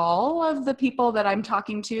not all, of the people that I'm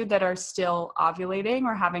talking to that are still ovulating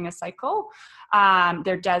or having a cycle.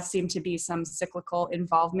 There does seem to be some cyclical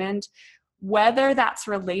involvement. Whether that's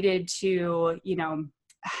related to,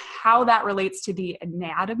 how that relates to the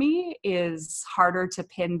anatomy is harder to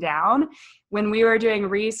pin down. When we were doing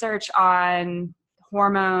research on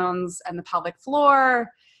hormones and the pelvic floor,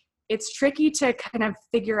 it's tricky to kind of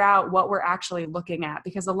figure out what we're actually looking at,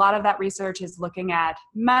 because a lot of that research is looking at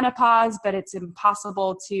menopause, but it's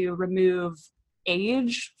impossible to remove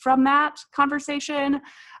age from that conversation.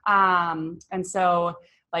 And so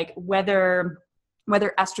like whether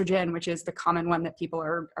estrogen, which is the common one that people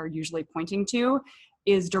are usually pointing to,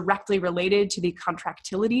 is directly related to the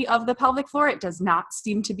contractility of the pelvic floor, it does not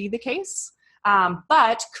seem to be the case.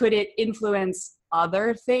 But could it influence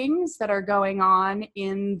other things that are going on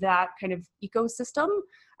in that kind of ecosystem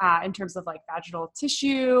in terms of like vaginal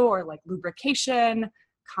tissue or like lubrication,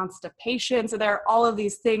 constipation? So there are all of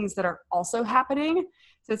these things that are also happening.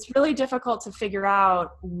 So it's really difficult to figure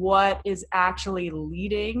out what is actually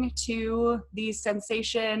leading to the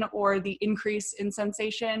sensation or the increase in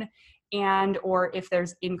sensation, and or if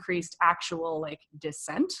there's increased actual like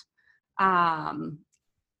descent.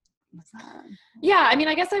 Yeah, I mean,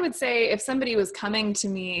 I guess I would say if somebody was coming to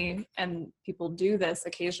me, and people do this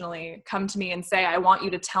occasionally, come to me and say, I want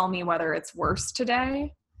you to tell me whether it's worse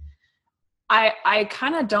today, I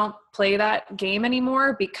kind of don't play that game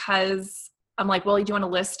anymore, because I'm like, well, do you want to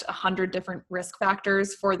list 100 different risk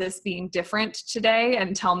factors for this being different today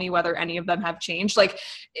and tell me whether any of them have changed? Like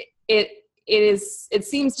it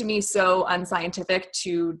seems to me so unscientific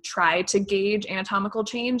to try to gauge anatomical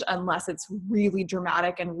change unless it's really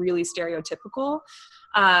dramatic and really stereotypical,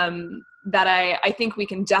 that I think we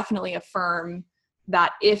can definitely affirm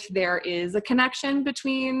that if there is a connection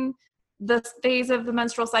between the phase of the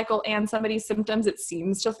menstrual cycle and somebody's symptoms, it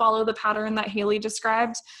seems to follow the pattern that Haley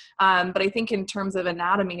described. But I think in terms of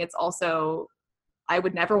anatomy, it's also, I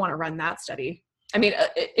would never want to run that study. I mean,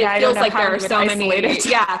 it feels like there are so many.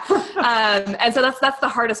 Yeah. And so that's the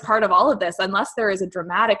hardest part of all of this. Unless there is a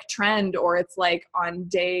dramatic trend, or it's like on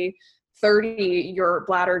day 30, your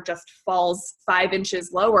bladder just falls 5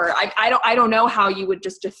 inches lower. I don't know how you would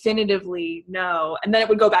just definitively know. And then it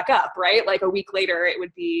would go back up, right? Like a week later, it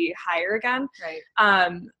would be higher again.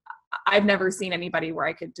 Right. I've never seen anybody where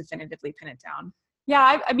I could definitively pin it down.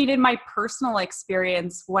 Yeah. I mean, in my personal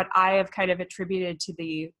experience, what I have kind of attributed to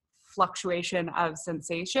the fluctuation of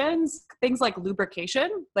sensations, things like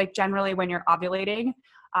lubrication, like generally when you're ovulating,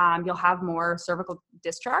 you'll have more cervical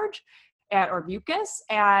discharge. or mucus,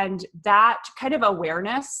 and that kind of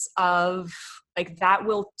awareness of like that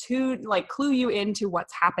will clue you into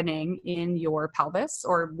what's happening in your pelvis,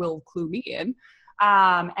 or will clue me in,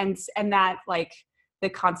 and that like the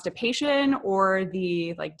constipation or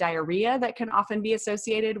the like diarrhea that can often be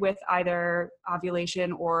associated with either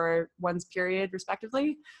ovulation or one's period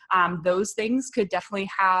respectively. Those things could definitely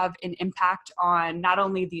have an impact on not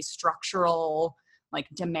only the structural like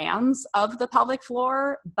demands of the pelvic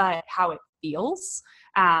floor, but how it feels.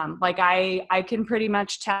 Like I can pretty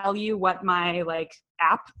much tell you what my like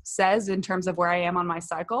app says in terms of where I am on my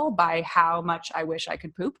cycle by how much I wish I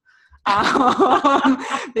could poop.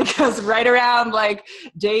 Because right around like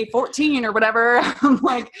day 14 or whatever, I'm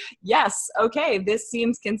like, yes, okay, this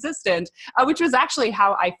seems consistent, which was actually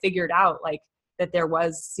how I figured out like that there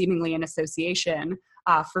was seemingly an association.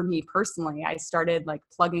 For me personally, I started like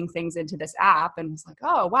plugging things into this app and was like,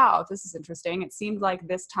 oh, wow, this is interesting. It seemed like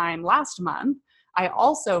this time last month, I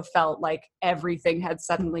also felt like everything had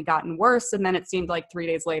suddenly gotten worse. And then it seemed like 3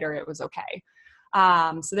 days later, it was okay.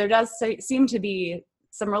 So there does seem to be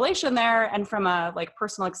some relation there. And from a like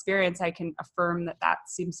personal experience, I can affirm that that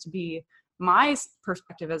seems to be my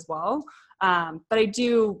perspective as well. But I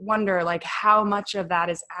do wonder like how much of that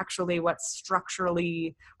is actually what's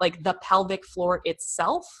structurally like the pelvic floor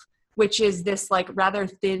itself, which is this like rather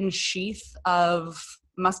thin sheath of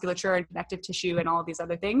musculature and connective tissue and all of these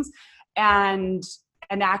other things. And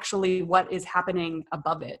actually what is happening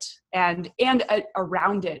above it and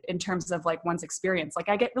around it in terms of like one's experience. Like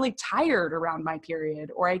I get really tired around my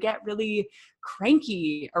period, or I get really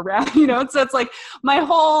cranky around, so it's like my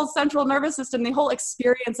whole central nervous system, the whole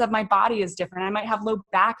experience of my body is different. I might have low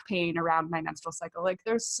back pain around my menstrual cycle. Like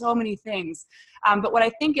there's so many things. But what I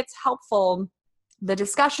think it's helpful, the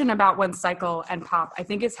discussion about one's cycle and POP, I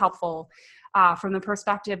think is helpful from the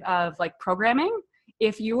perspective of like programming.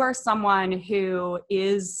 If you are someone who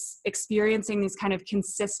is experiencing these kind of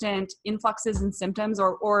consistent influxes and symptoms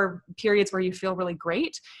or periods where you feel really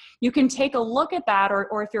great, you can take a look at that,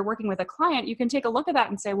 or if you're working with a client, you can take a look at that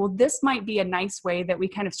and say, well, this might be a nice way that we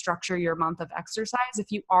kind of structure your month of exercise.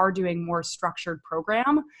 If you are doing more structured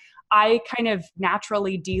program, I kind of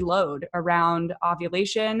naturally deload around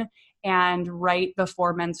ovulation and right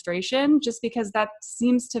before menstruation, just because that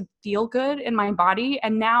seems to feel good in my body.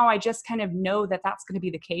 And now I just kind of know that that's going to be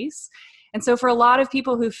the case. And so for a lot of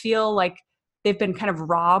people who feel like they've been kind of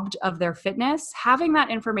robbed of their fitness, having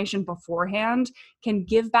that information beforehand can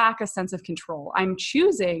give back a sense of control. I'm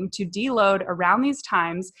choosing to deload around these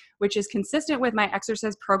times, which is consistent with my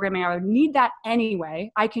exercise programming. I would need that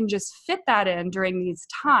anyway. I can just fit that in during these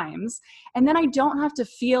times. And then I don't have to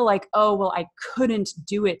feel like, oh, well, I couldn't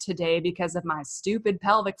do it today because of my stupid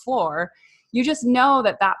pelvic floor. You just know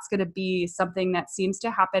that that's going to be something that seems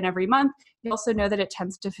to happen every month. You also know that it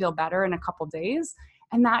tends to feel better in a couple days.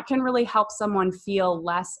 And that can really help someone feel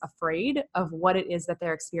less afraid of what it is that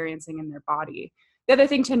they're experiencing in their body. The other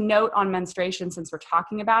thing to note on menstruation, since we're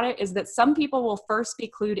talking about it, is that some people will first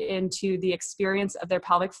be clued into the experience of their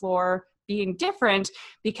pelvic floor being different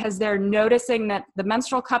because they're noticing that the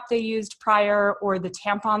menstrual cup they used prior or the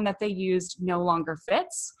tampon that they used no longer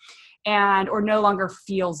fits or no longer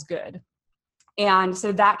feels good. And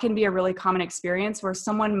so that can be a really common experience where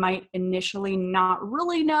someone might initially not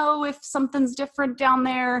really know if something's different down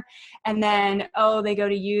there. And then, they go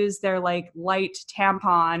to use their like light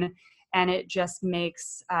tampon and it just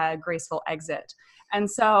makes a graceful exit. And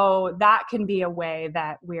so that can be a way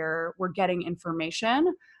that we're getting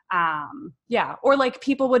information. Or like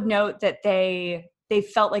people would note that they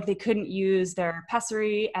felt like they couldn't use their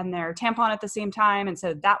pessary and their tampon at the same time. And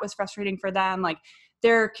so that was frustrating for them. Like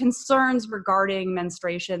there are concerns regarding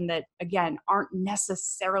menstruation that, again, aren't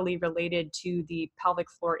necessarily related to the pelvic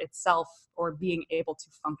floor itself or being able to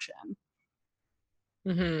function.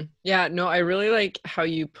 Mm-hmm. Yeah, no, I really like how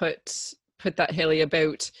you put that, Haley,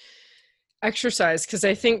 about exercise, because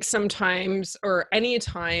I think sometimes, or any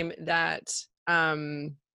time that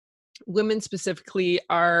women specifically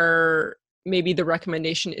are, maybe the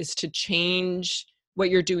recommendation is to change what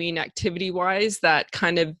you're doing activity wise, that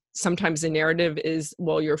kind of sometimes the narrative is,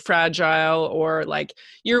 well, you're fragile or like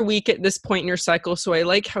you're weak at this point in your cycle. So I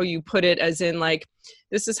like how you put it as in like,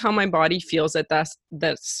 this is how my body feels at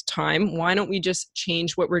this time. Why don't we just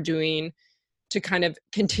change what we're doing to kind of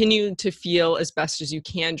continue to feel as best as you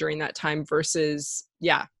can during that time versus,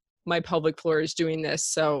 my pelvic floor is doing this.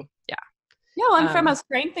 So Yeah, and from a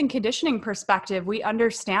strength and conditioning perspective, we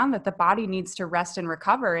understand that the body needs to rest and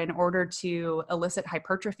recover in order to elicit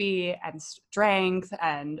hypertrophy and strength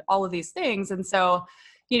and all of these things. And so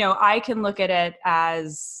I can look at it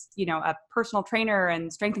as, a personal trainer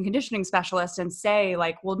and strength and conditioning specialist and say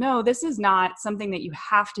like, well, no, this is not something that you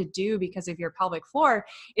have to do because of your pelvic floor.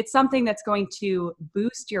 It's something that's going to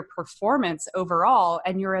boost your performance overall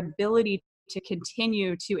and your ability to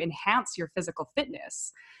continue to enhance your physical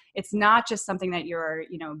fitness. It's not just something that you're,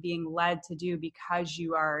 being led to do because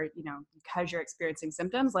you are, because you're experiencing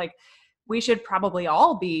symptoms. Like, we should probably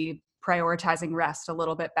all be prioritizing rest a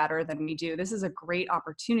little bit better than we do. This is a great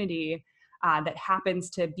opportunity that happens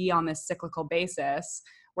to be on this cyclical basis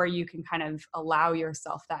where you can kind of allow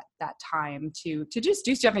yourself that time to just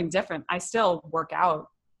do something different. I still work out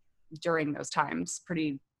during those times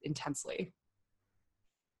pretty intensely.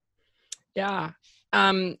 Yeah.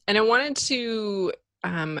 And I wanted to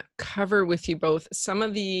cover with you both some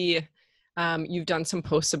of the you've done some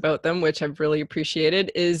posts about them, which I've really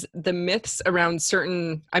appreciated, is the myths around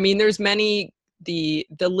certain, there's many, the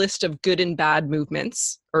list of good and bad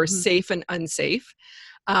movements or safe and unsafe.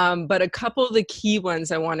 But a couple of the key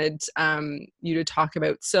ones I wanted you to talk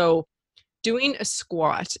about. So doing a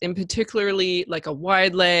squat, in particularly like a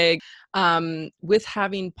wide leg, with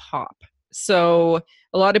having pop. So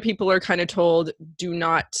a lot of people are kind of told, do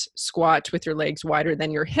not squat with your legs wider than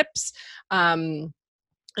your hips.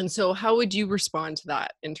 And so how would you respond to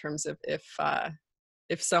that in terms of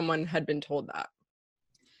if someone had been told that?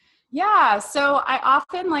 Yeah, so I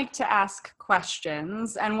often like to ask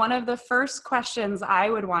questions. And one of the first questions I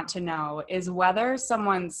would want to know is whether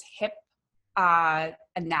someone's hip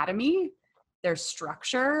anatomy, their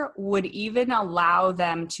structure, would even allow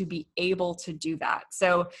them to be able to do that.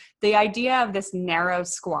 So the idea of this narrow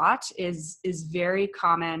squat is very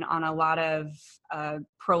common on a lot of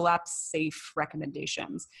prolapse safe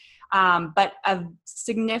recommendations. But a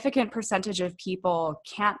significant percentage of people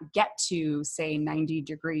can't get to, say, 90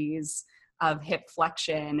 degrees of hip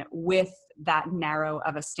flexion with that narrow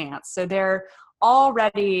of a stance. So they're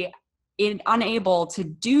already unable to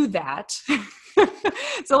do that.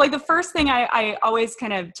 So like the first thing I always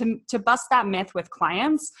kind of, to bust that myth with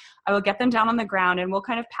clients, I will get them down on the ground and we'll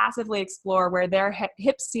kind of passively explore where their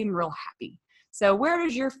hips seem real happy. So where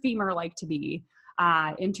does your femur like to be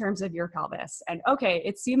in terms of your pelvis? And okay,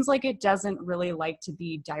 it seems like it doesn't really like to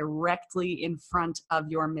be directly in front of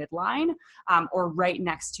your midline or right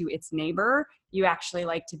next to its neighbor. You actually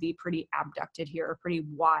like to be pretty abducted here, or pretty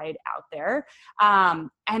wide out there.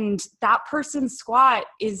 And that person's squat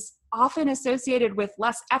is often associated with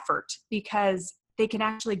less effort because they can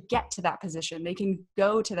actually get to that position. They can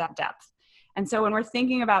go to that depth. And so when we're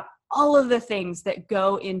thinking about all of the things that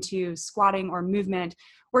go into squatting or movement,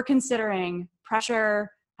 we're considering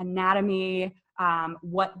pressure, anatomy,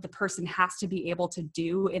 what the person has to be able to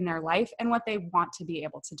do in their life and what they want to be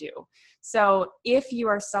able to do. So if you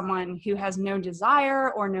are someone who has no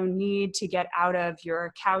desire or no need to get out of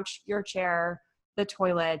your couch, your chair, the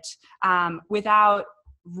toilet, without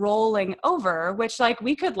rolling over, which like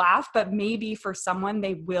we could laugh, but maybe for someone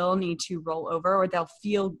they will need to roll over or they'll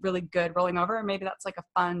feel really good rolling over. And maybe that's like a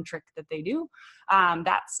fun trick that they do.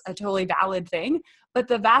 That's a totally valid thing. But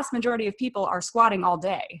the vast majority of people are squatting all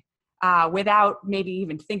day without maybe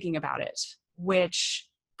even thinking about it, which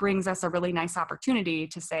brings us a really nice opportunity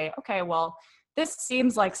to say, okay, well, this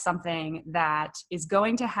seems like something that is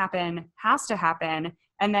going to happen, has to happen,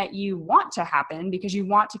 and that you want to happen because you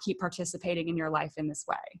want to keep participating in your life in this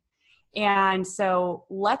way. And so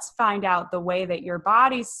let's find out the way that your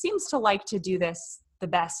body seems to like to do this the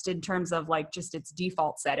best in terms of like just its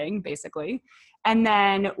default setting, basically. And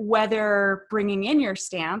then whether bringing in your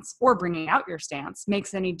stance or bringing out your stance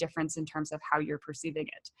makes any difference in terms of how you're perceiving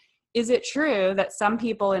it. Is it true that some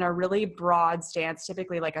people in a really broad stance,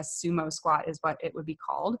 typically like a sumo squat is what it would be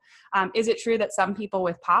called, is it true that some people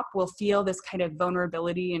with POP will feel this kind of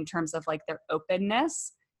vulnerability in terms of like their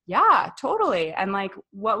openness? Yeah, totally. And like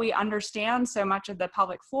what we understand so much of the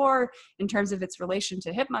pelvic floor in terms of its relation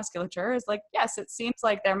to hip musculature is like, yes, it seems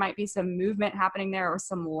like there might be some movement happening there or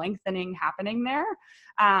some lengthening happening there.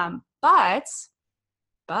 But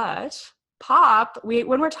POP,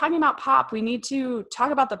 when we're talking about POP, we need to talk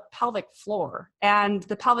about the pelvic floor, and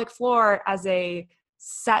the pelvic floor as a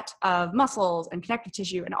set of muscles and connective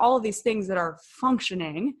tissue and all of these things that are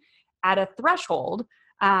functioning at a threshold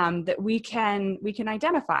that we can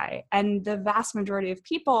identify. And the vast majority of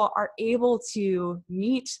people are able to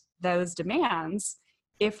meet those demands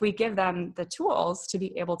if we give them the tools to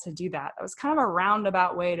be able to do that. That was kind of a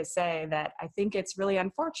roundabout way to say that I think it's really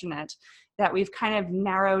unfortunate that we've kind of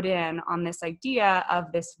narrowed in on this idea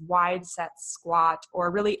of this wide set squat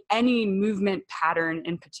or really any movement pattern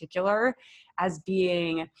in particular as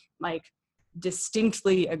being like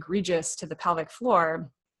distinctly egregious to the pelvic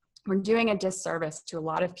floor. we're doing a disservice to a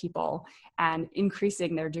lot of people and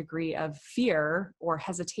increasing their degree of fear or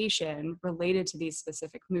hesitation related to these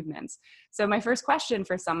specific movements. So my first question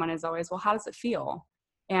for someone is always, well, how does it feel?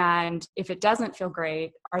 And if it doesn't feel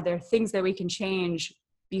great, are there things that we can change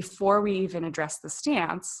before we even address the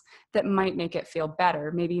stance that might make it feel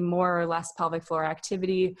better? Maybe more or less pelvic floor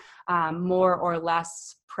activity, more or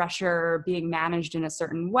less pressure being managed in a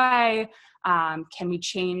certain way. Can we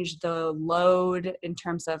change the load in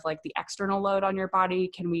terms of like the external load on your body?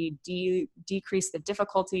 Can we decrease the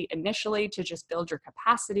difficulty initially to just build your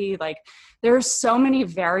capacity? Like there's so many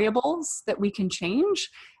variables that we can change.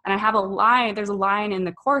 And I have there's a line in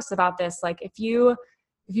the course about this. Like if you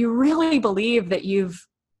really believe that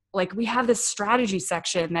we have this strategy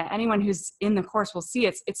section that anyone who's in the course will see.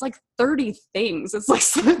 It's like 30 things. It's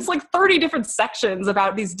like 30 different sections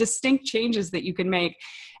about these distinct changes that you can make.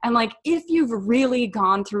 And like, if you've really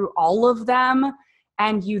gone through all of them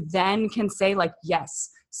and you then can say like, yes,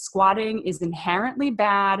 squatting is inherently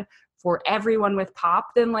bad for everyone with POP,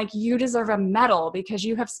 then like you deserve a medal because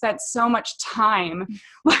you have spent so much time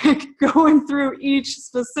like going through each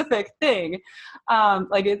specific thing.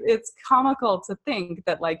 It's comical to think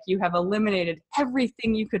that like you have eliminated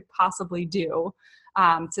everything you could possibly do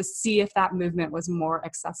to see if that movement was more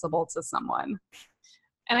accessible to someone.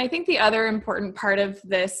 And I think the other important part of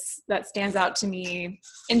this that stands out to me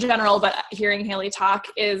in general, but hearing Haley talk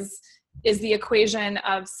is the equation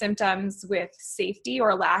of symptoms with safety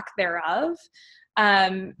or lack thereof.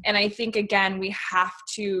 And I think, again, we have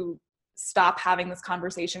to stop having this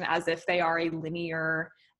conversation as if they are a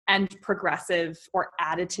linear and progressive or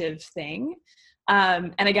additive thing.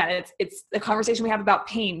 And again, it's the conversation we have about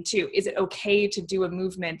pain too. Is it okay to do a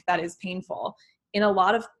movement that is painful? In a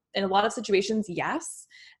lot of situations, yes.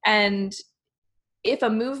 And if a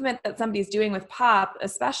movement that somebody's doing with POP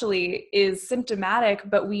especially is symptomatic,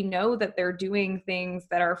 but we know that they're doing things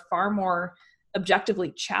that are far more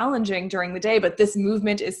objectively challenging during the day, but this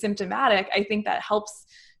movement is symptomatic, I think that helps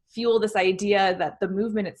fuel this idea that the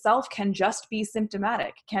movement itself can just be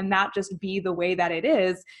symptomatic. Can that just be the way that it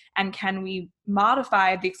is? And can we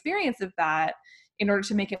modify the experience of that in order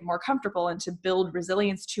to make it more comfortable and to build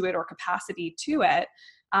resilience to it or capacity to it,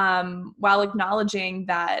 while acknowledging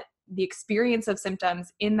that the experience of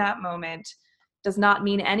symptoms in that moment does not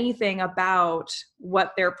mean anything about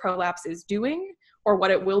what their prolapse is doing or what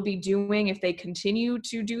it will be doing if they continue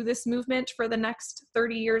to do this movement for the next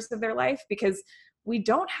 30 years of their life, because we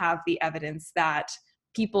don't have the evidence that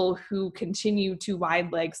people who continue to wide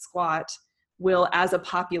leg squat will, as a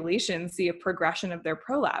population, see a progression of their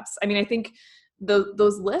prolapse. I mean, I think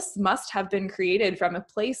those lists must have been created from a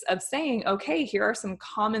place of saying, okay, here are some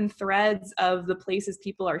common threads of the places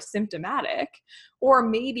people are symptomatic, or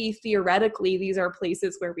maybe theoretically, these are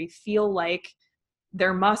places where we feel like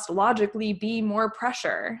there must logically be more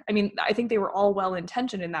pressure. I mean, I think they were all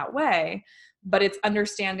well-intentioned in that way, but it's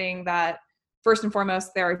understanding that first and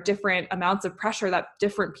foremost, there are different amounts of pressure that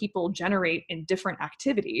different people generate in different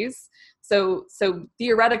activities. So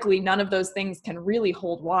theoretically, none of those things can really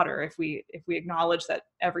hold water if we acknowledge that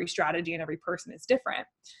every strategy and every person is different.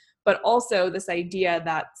 But also this idea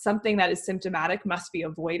that something that is symptomatic must be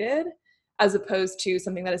avoided, as opposed to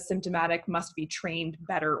something that is symptomatic must be trained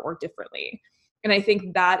better or differently. And I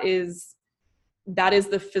think that is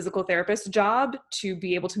the physical therapist's job, to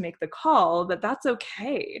be able to make the call that that's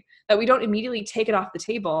okay, that we don't immediately take it off the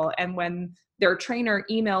table. And when their trainer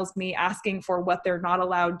emails me asking for what they're not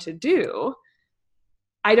allowed to do,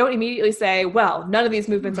 I don't immediately say, well, none of these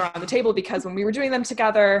movements are on the table because when we were doing them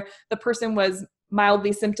together, the person was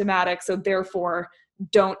mildly symptomatic. So therefore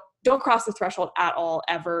don't cross the threshold at all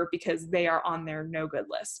ever because they are on their no good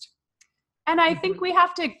list. And I think we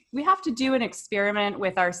have to do an experiment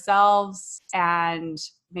with ourselves and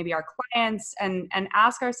maybe our clients and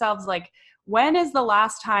ask ourselves, like, when is the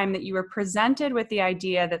last time that you were presented with the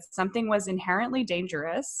idea that something was inherently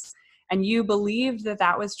dangerous and you believed that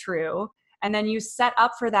that was true, and then you set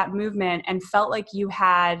up for that movement and felt like you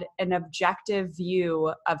had an objective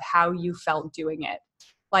view of how you felt doing it?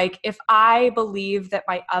 Like, if I believe that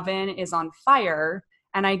my oven is on fire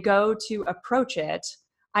and I go to approach it,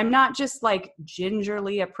 I'm not just like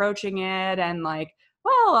gingerly approaching it and like,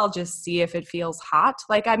 well, I'll just see if it feels hot.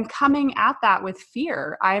 Like, I'm coming at that with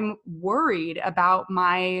fear. I'm worried about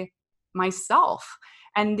myself.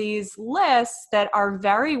 And these lists that are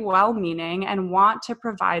very well-meaning and want to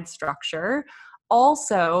provide structure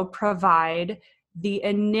also provide the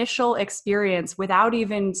initial experience without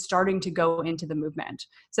even starting to go into the movement.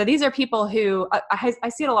 So these are people who, I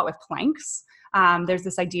see it a lot with planks. There's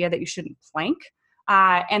this idea that you shouldn't plank.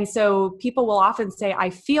 And so people will often say, I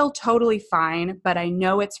feel totally fine, but I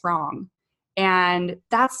know it's wrong. And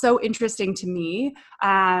that's so interesting to me.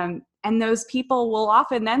 And those people will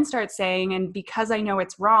often then start saying, and because I know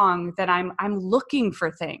it's wrong, that I'm looking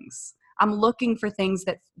for things. I'm looking for things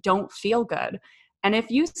that don't feel good. And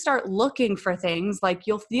if you start looking for things, like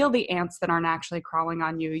you'll feel the ants that aren't actually crawling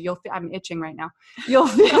on you. I'm itching right now. You'll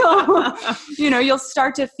feel, you'll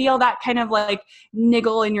start to feel that kind of like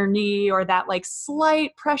niggle in your knee or that like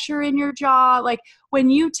slight pressure in your jaw. Like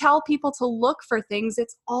when you tell people to look for things,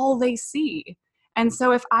 it's all they see. And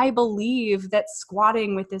so if I believe that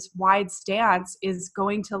squatting with this wide stance is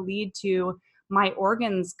going to lead to my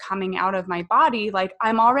organs coming out of my body, like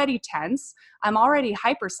I'm already tense, I'm already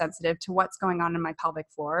hypersensitive to what's going on in my pelvic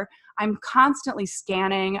floor, I'm constantly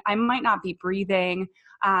scanning, I might not be breathing,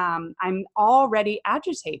 I'm already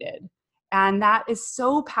agitated. And that is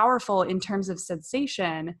so powerful in terms of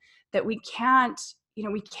sensation that we can't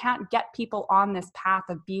get people on this path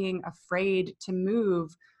of being afraid to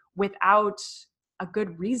move without a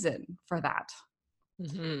good reason for that.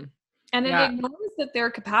 Mm-hmm. And it ignores that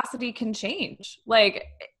their capacity can change. Like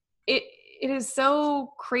it is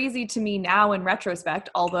so crazy to me now in retrospect,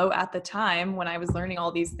 although at the time when I was learning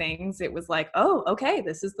all these things, it was like, oh, okay,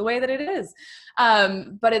 this is the way that it is.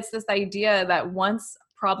 But it's this idea that once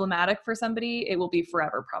problematic for somebody, it will be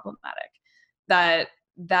forever problematic. That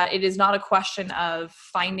it is not a question of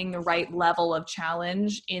finding the right level of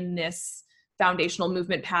challenge in this foundational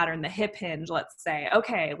movement pattern, the hip hinge, let's say,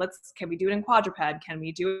 okay, can we do it in quadruped? Can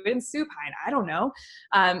we do it in supine? I don't know.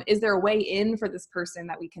 Is there a way in for this person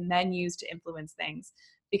that we can then use to influence things?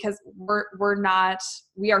 Because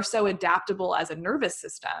we are so adaptable as a nervous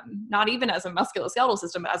system, not even as a musculoskeletal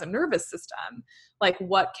system, but as a nervous system. Like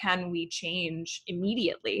what can we change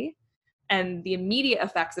immediately? And the immediate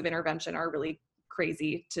effects of intervention are really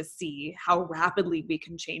crazy to see how rapidly we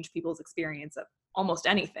can change people's experience of almost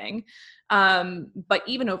anything. But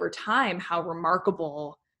even over time, how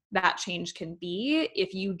remarkable that change can be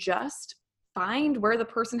if you just find where the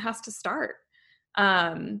person has to start.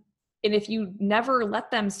 And if you never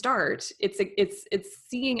let them start, it's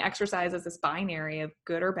seeing exercise as this binary of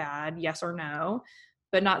good or bad, yes or no,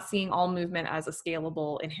 but not seeing all movement as a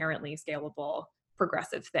scalable, inherently scalable,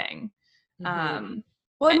 progressive thing. Mm-hmm.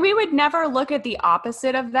 Well, and we would never look at the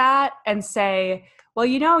opposite of that and say, well,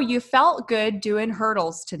 you felt good doing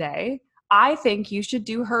hurdles today. I think you should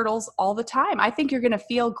do hurdles all the time. I think you're going to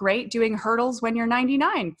feel great doing hurdles when you're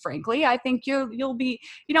 99, frankly. I think you'll be,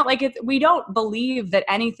 we don't believe that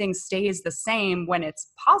anything stays the same when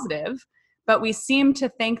it's positive, but we seem to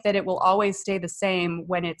think that it will always stay the same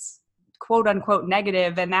when it's quote unquote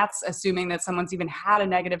negative. And that's assuming that someone's even had a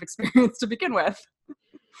negative experience to begin with.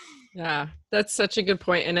 Yeah, that's such a good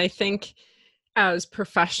point. And I think as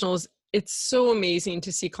professionals, it's so amazing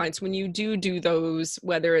to see clients when you do those,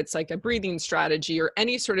 whether it's like a breathing strategy or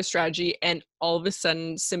any sort of strategy, and all of a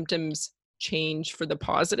sudden symptoms change for the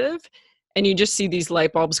positive, and you just see these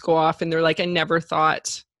light bulbs go off and they're like, I never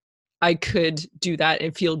thought I could do that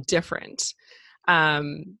and feel different.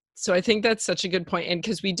 So I think that's such a good point. And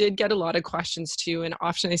because we did get a lot of questions too, and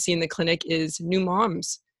often I see in the clinic is new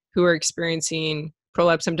moms who are experiencing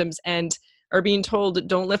prolapse symptoms and are being told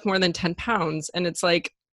don't lift more than 10 pounds. And it's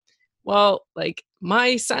like, well, like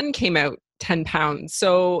my son came out 10 pounds.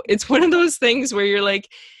 So it's one of those things where you're like,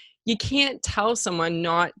 you can't tell someone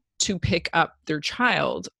not to pick up their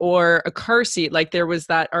child or a car seat. Like there was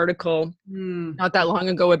that article not that long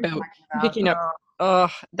ago about picking up,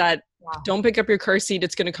 don't pick up your car seat.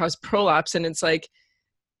 It's going to cause prolapse. And it's like,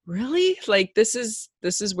 really? Like this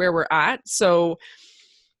is where we're at. So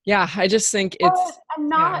yeah, I just think I'm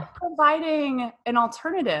not providing an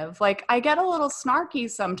alternative. Like I get a little snarky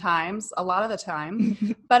sometimes, a lot of the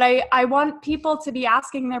time, but I want people to be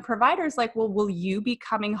asking their providers like, well, will you be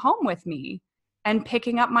coming home with me and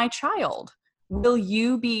picking up my child? Will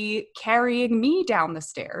you be carrying me down the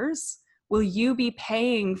stairs? Will you be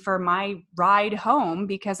paying for my ride home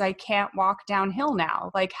because I can't walk downhill now?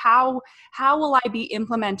 Like how will I be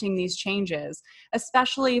implementing these changes,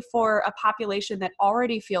 especially for a population that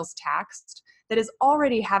already feels taxed, that is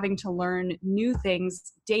already having to learn new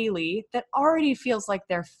things daily, that already feels like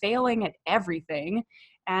they're failing at everything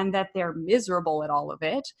and that they're miserable at all of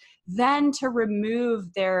it, then to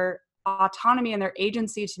remove their autonomy and their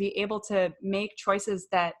agency to be able to make choices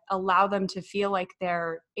that allow them to feel like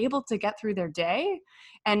they're able to get through their day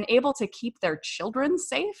and able to keep their children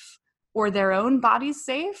safe or their own bodies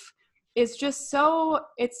safe is just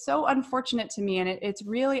it's so unfortunate to me. And it's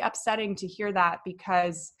really upsetting to hear that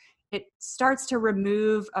because it starts to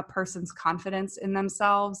remove a person's confidence in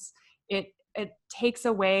themselves. It it takes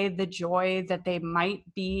away the joy that they might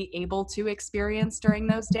be able to experience during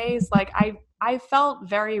those days. Like I felt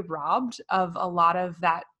very robbed of a lot of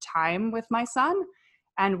that time with my son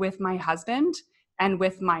and with my husband and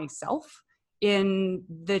with myself in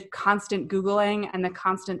the constant Googling and the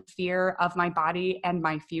constant fear of my body and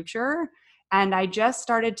my future. And I just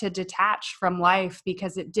started to detach from life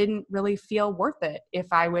because it didn't really feel worth it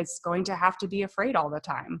if I was going to have to be afraid all the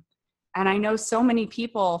time. And I know so many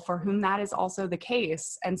people for whom that is also the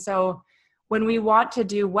case. And so when we want to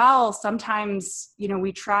do well, sometimes,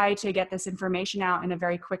 we try to get this information out in a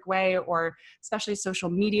very quick way, or especially social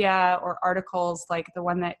media or articles like the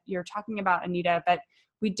one that you're talking about, Anita, but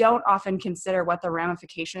we don't often consider what the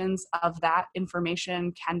ramifications of that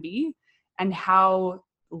information can be and how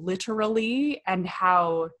literally and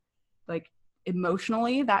how like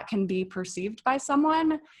emotionally that can be perceived by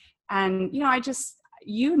someone. And,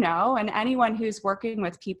 and anyone who's working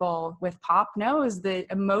with people with POP knows the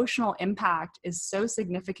emotional impact is so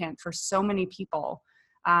significant for so many people.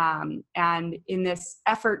 And in this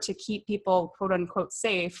effort to keep people, quote unquote,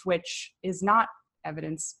 safe, which is not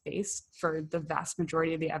evidence-based for the vast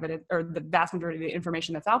majority of the evidence or the vast majority of the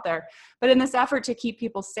information that's out there, but in this effort to keep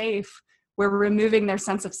people safe, we're removing their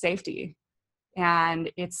sense of safety.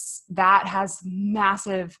 And that has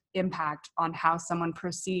massive impact on how someone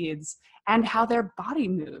proceeds and how their body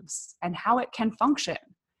moves and how it can function.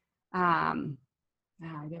 I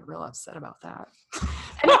get real upset about that.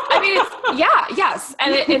 And yes.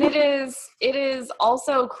 And it is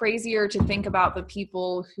also crazier to think about the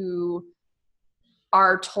people who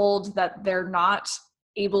are told that they're not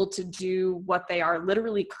able to do what they are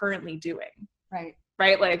literally currently doing.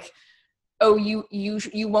 Right. Like, oh, you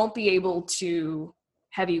won't be able to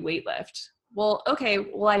heavy weightlift. Well, okay,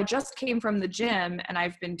 I just came from the gym and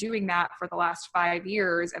I've been doing that for the last 5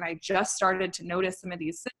 years. And I just started to notice some of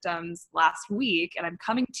these symptoms last week, and I'm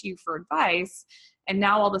coming to you for advice. And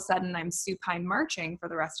now all of a sudden I'm supine marching for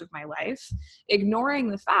the rest of my life, ignoring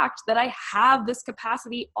the fact that I have this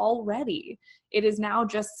capacity already. It is now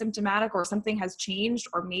just symptomatic, or something has changed,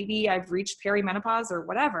 or maybe I've reached perimenopause or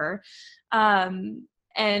whatever.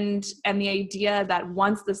 And the idea that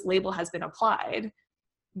once this label has been applied,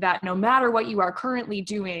 that no matter what you are currently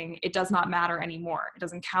doing, it does not matter anymore. It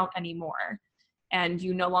doesn't count anymore. And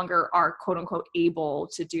you no longer are, quote unquote, able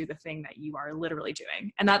to do the thing that you are literally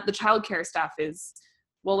doing. And that the childcare stuff is,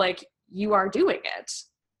 well, like, you are doing it.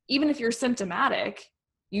 Even if you're symptomatic,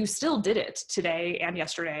 you still did it today and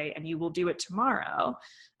yesterday, and you will do it tomorrow.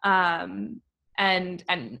 And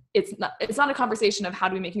it's not a conversation of how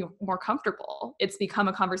do we make you more comfortable. It's become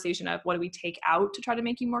a conversation of what do we take out to try to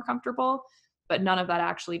make you more comfortable, but none of that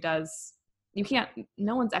actually does.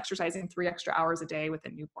 No one's exercising 3 extra hours a day with a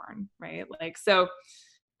newborn, right? Like, so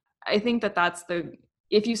I think that's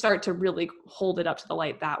if you start to really hold it up to the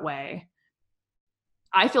light that way,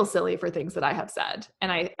 I feel silly for things that I have said.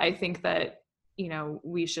 And I think that,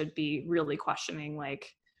 we should be really questioning, like,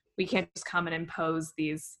 we can't just come and impose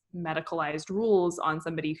these medicalized rules on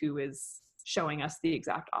somebody who is showing us the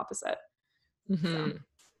exact opposite. Mm-hmm. So.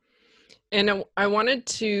 And I wanted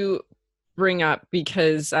to bring up,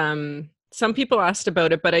 because some people asked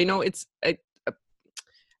about it, but I know it's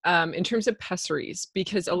in terms of pessaries,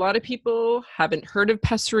 because a lot of people haven't heard of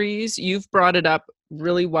pessaries. You've brought it up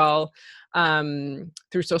really well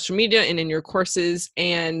through social media and in your courses.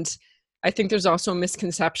 And I think there's also a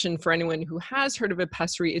misconception for anyone who has heard of a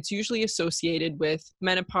pessary. It's usually associated with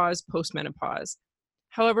menopause, postmenopause.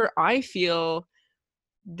 However, I feel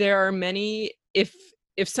there are many, if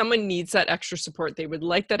someone needs that extra support, they would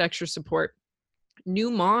like that extra support,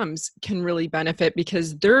 new moms can really benefit,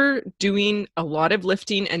 because they're doing a lot of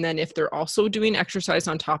lifting. And then if they're also doing exercise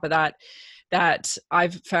on top of that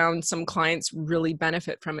I've found some clients really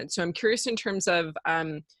benefit from it. So I'm curious in terms of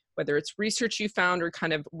whether it's research you found or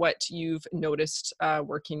kind of what you've noticed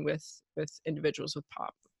working with individuals with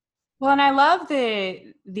POP. Well, and I love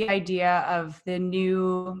the idea of the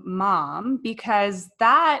new mom, because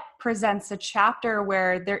that presents a chapter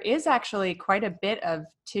where there is actually quite a bit of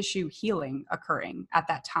tissue healing occurring at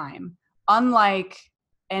that time, unlike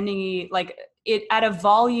it at a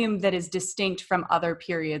volume that is distinct from other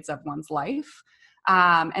periods of one's life.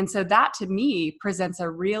 And so that to me presents a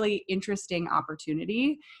really interesting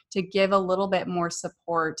opportunity to give a little bit more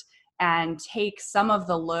support and take some of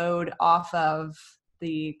the load off of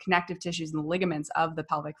the connective tissues and the ligaments of the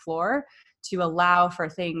pelvic floor, to allow for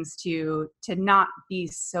things to not be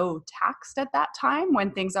so taxed at that time when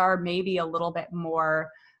things are maybe a little bit more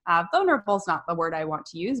vulnerable is not the word I want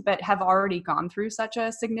to use, but have already gone through such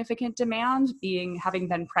a significant demand, having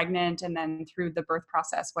been pregnant and then through the birth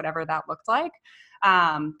process, whatever that looked like.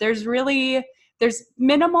 There's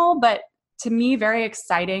minimal, but to me, very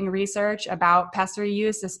exciting research about pessary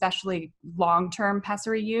use, especially long-term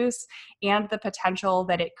pessary use, and the potential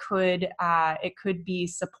that it could be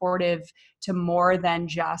supportive to more than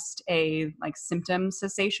just a like symptom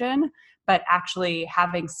cessation, but actually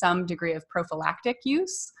having some degree of prophylactic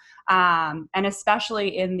use. And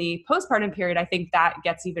especially in the postpartum period, I think that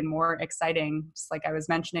gets even more exciting. Just like I was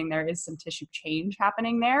mentioning, there is some tissue change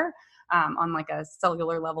happening there on like a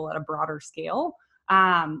cellular level at a broader scale.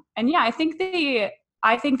 And yeah, I think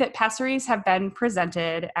that pessaries have been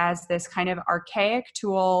presented as this kind of archaic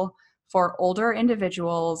tool for older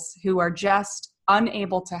individuals who are just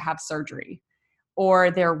unable to have surgery,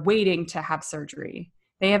 or they're waiting to have surgery.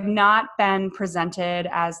 They have not been presented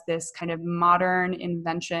as this kind of modern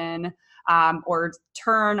invention or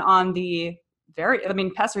turn on the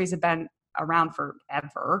pessaries have been around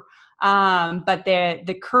forever. But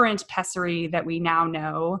the current pessary that we now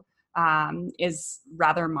know is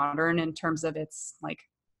rather modern in terms of its like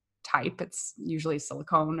type. It's usually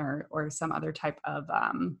silicone or some other type of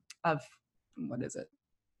what is it?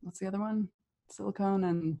 What's the other one? Silicone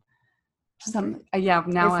and some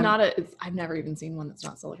I've never even seen one that's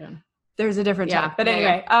not silicone. There's a different type, but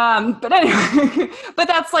anyway, but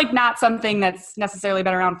that's like not something that's necessarily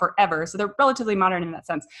been around forever. So they're relatively modern in that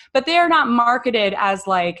sense, but they are not marketed as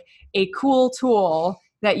like a cool tool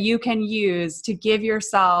that you can use to give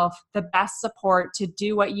yourself the best support to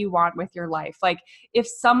do what you want with your life. Like if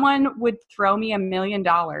someone would throw me $1 million,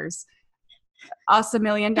 us $1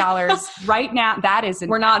 million right now,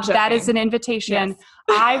 we're not joking. That is an invitation. Yes.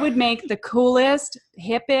 I would make the coolest,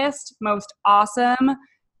 hippest, most awesome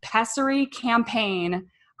pessary campaign.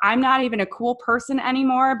 I'm not even a cool person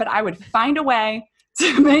anymore, but I would find a way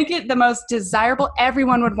to make it the most desirable.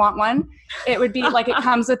 Everyone would want one. It would be like it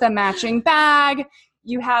comes with a matching bag.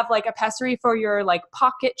 You have like a pessary for your like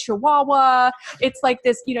pocket chihuahua. It's like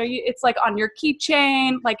this, it's like on your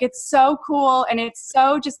keychain. Like it's so cool. And it's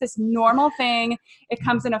so just this normal thing. It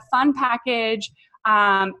comes in a fun package.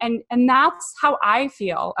 And that's how I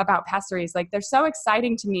feel about pessaries. Like they're so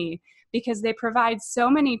exciting to me because they provide so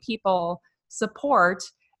many people support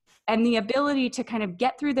and the ability to kind of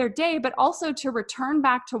get through their day, but also to return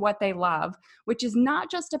back to what they love, which is not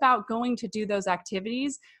just about going to do those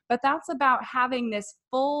activities, but that's about having this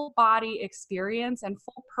full body experience and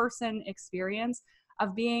full person experience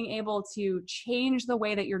of being able to change the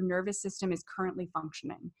way that your nervous system is currently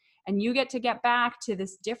functioning. And you get back to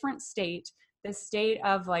this different state, this state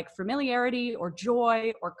of like familiarity or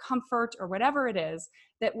joy or comfort or whatever it is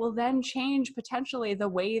that will then change potentially the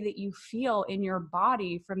way that you feel in your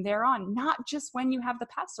body from there on, not just when you have the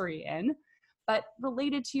pessary in, but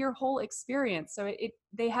related to your whole experience. So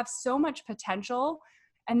they have so much potential,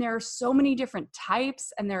 and there are so many different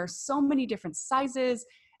types, and there are so many different sizes,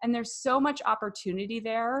 and there's so much opportunity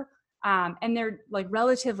there. And they're like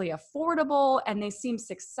relatively affordable, and they seem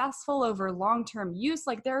successful over long-term use.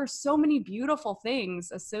 Like there are so many beautiful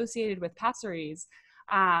things associated with pessaries,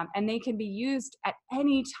 and they can be used at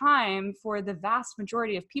any time for the vast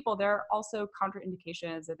majority of people. There are also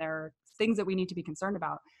contraindications, and there are things that we need to be concerned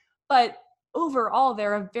about. But overall,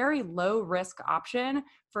 they're a very low risk option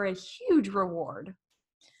for a huge reward.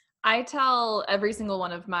 I tell every single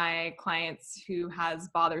one of my clients who has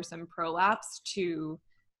bothersome prolapse to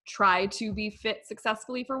try to be fit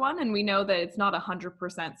successfully for one. And we know that it's not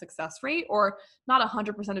 100% success rate, or not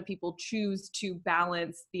 100% of people choose to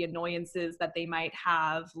balance the annoyances that they might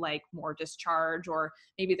have, like more discharge, or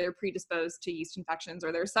maybe they're predisposed to yeast infections,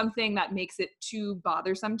 or there's something that makes it too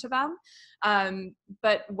bothersome to them.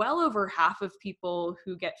 But well over half of people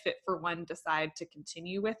who get fit for one decide to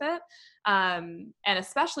continue with it. And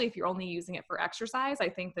especially if you're only using it for exercise, I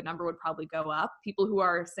think the number would probably go up. People who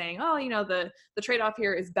are saying, oh, the trade-off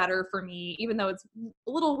here is better for me, even though it's a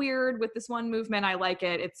little weird with this one movement, I like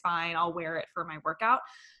it, it's fine, I'll wear it for my workout.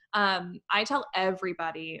 I tell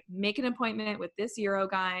everybody, make an appointment with this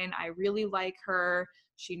Urogyne. I really like her.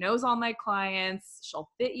 She knows all my clients. She'll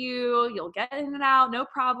fit you. You'll get in and out, no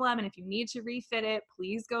problem. And if you need to refit it,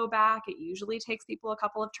 please go back. It usually takes people a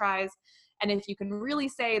couple of tries. And if you can really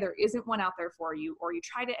say there isn't one out there for you, or you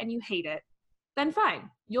tried it and you hate it, then fine,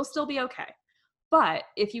 you'll still be okay. But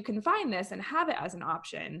if you can find this and have it as an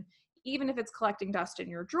option, even if it's collecting dust in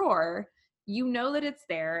your drawer, you know that it's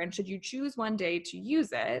there. And should you choose one day to use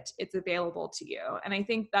it, it's available to you. And I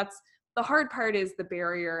think that's the hard part is the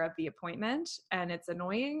barrier of the appointment, and it's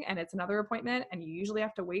annoying, and it's another appointment, and you usually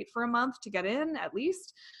have to wait for a month to get in at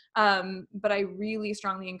least. But I really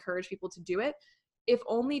strongly encourage people to do it, if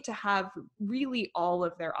only to have really all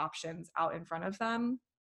of their options out in front of them,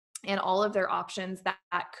 and all of their options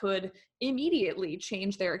that could immediately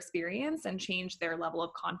change their experience and change their level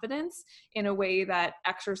of confidence in a way that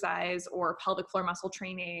exercise or pelvic floor muscle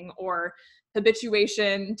training or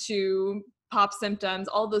habituation to POP symptoms,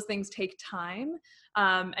 all those things take time.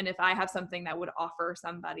 And if I have something that would offer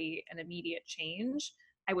somebody an immediate change,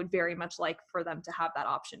 I would very much like for them to have that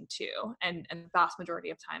option too. And the vast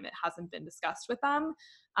majority of time, it hasn't been discussed with them.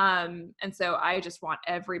 And so I just want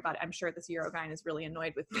everybody, I'm sure this Urogyne is really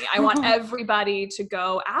annoyed with me. I want everybody to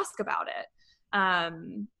go ask about it.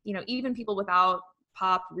 Even people without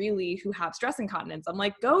POP really who have stress incontinence, I'm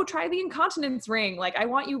like, go try the incontinence ring. Like, I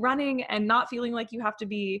want you running and not feeling like you have to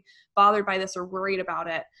be bothered by this or worried about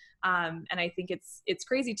it. And I think it's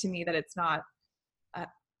crazy to me that it's not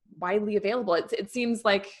widely available. It seems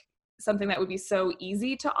like something that would be so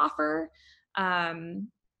easy to offer. And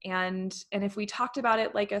if we talked about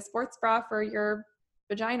it like a sports bra for your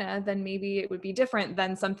vagina, then maybe it would be different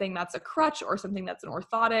than something that's a crutch or something that's an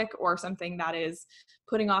orthotic or something that is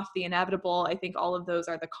putting off the inevitable. I think all of those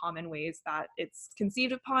are the common ways that it's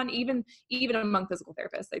conceived upon, even among physical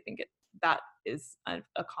therapists. I think that is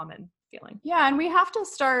a common feeling. Yeah. And we have to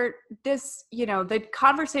start this, the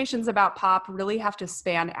conversations about POP really have to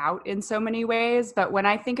span out in so many ways. But when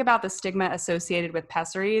I think about the stigma associated with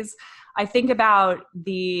pessaries, I think about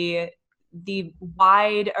the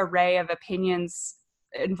wide array of opinions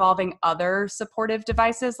involving other supportive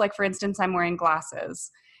devices. Like, for instance, I'm wearing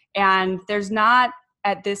glasses, and there's not,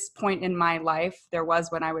 at this point in my life, there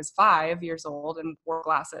was when I was 5 years old and wore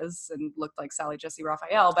glasses and looked like Sally Jesse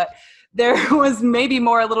Raphael, but there was maybe a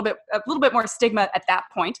little bit more stigma at that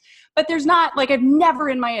point. But there's not, like, I've never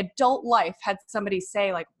in my adult life had somebody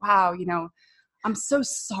say like, wow, I'm so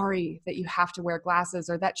sorry that you have to wear glasses,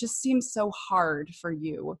 or that just seems so hard for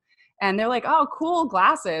you. And they're like, oh, cool,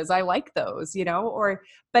 glasses, I like those,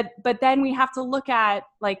 but then we have to look at,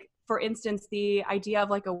 like, for instance, the idea of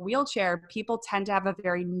like a wheelchair. People tend to have a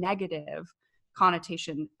very negative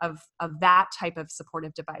connotation of that type of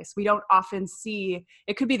supportive device. We don't often see,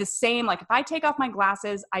 it could be the same. Like, if I take off my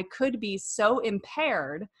glasses, I could be so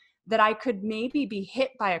impaired that I could maybe be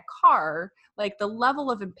hit by a car. Like, the level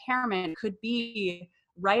of impairment could be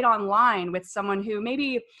right on line with someone who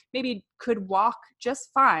maybe could walk just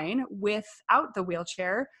fine without the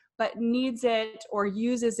wheelchair, but needs it or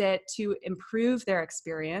uses it to improve their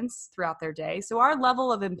experience throughout their day. So our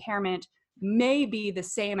level of impairment may be the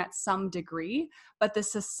same at some degree, but the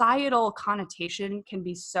societal connotation can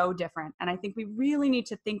be so different. And I think we really need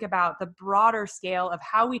to think about the broader scale of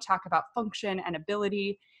how we talk about function and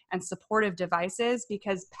ability and supportive devices,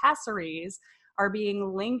 because pessaries are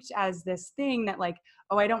being linked as this thing that, like,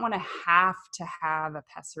 oh, I don't want to have a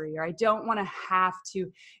pessary, or I don't want to have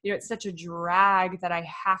to, it's such a drag that I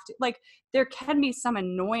have to, like, there can be some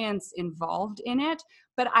annoyance involved in it,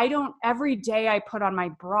 but every day I put on my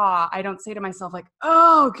bra, I don't say to myself like,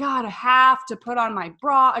 oh God, I have to put on my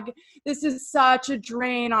bra. This is such a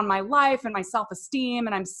drain on my life and my self-esteem,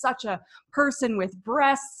 and I'm such a person with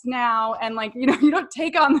breasts now. And like, you don't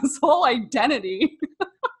take on this whole identity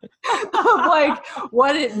of like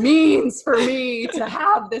what it means for me to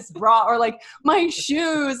have this bra, or like my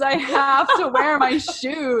shoes, I have to wear my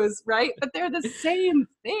shoes, right? But they're the same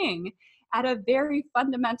thing at a very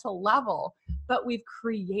fundamental level. But we've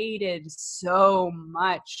created so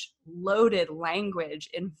much loaded language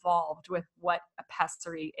involved with what a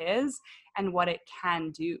pessary is and what it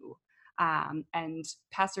can do. And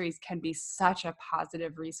pessaries can be such a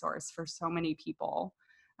positive resource for so many people.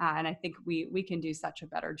 And I think we can do such a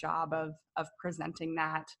better job of presenting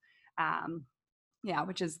that.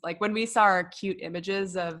 Which is like when we saw our cute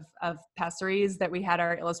images of pessaries that we had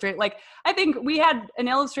our illustrator, like, I think we had an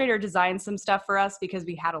illustrator design some stuff for us because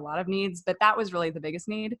we had a lot of needs, but that was really the biggest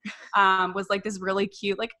need, was like this really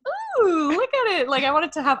cute, like, ooh, look at it. Like, I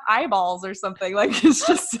wanted to have eyeballs or something. Like, it's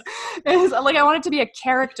like, I want it to be a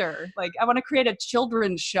character. Like, I want to create a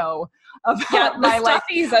children's show about my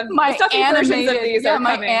stuffy versions of these are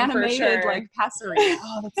my coming, animated for sure. like pessary.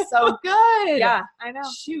 Oh, that's so good. Yeah, I know.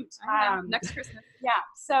 Shoot. I know. Next Christmas. Yeah.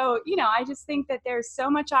 So, I just think that there's so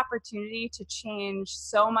much opportunity to change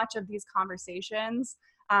so much of these conversations,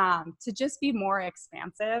 to just be more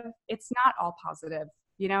expansive. It's not all positive,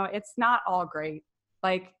 it's not all great.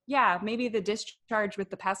 Like, yeah, maybe the discharge with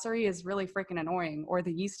the pessary is really freaking annoying, or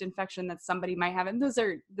the yeast infection that somebody might have. And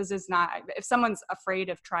this is not, if someone's afraid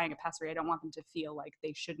of trying a pessary, I don't want them to feel like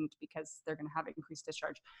they shouldn't because they're going to have increased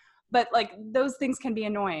discharge. but like those things can be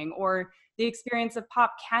annoying, or the experience of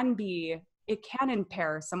POP it can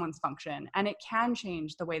impair someone's function, and it can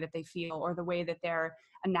change the way that they feel or the way that their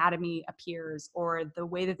anatomy appears or the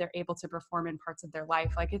way that they're able to perform in parts of their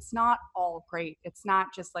life. Like, it's not all great. It's not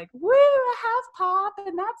just like, woo, I have POP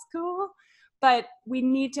and that's cool. But we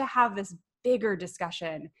need to have this bigger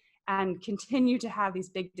discussion and continue to have these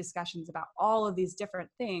big discussions about all of these different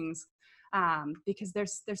things, because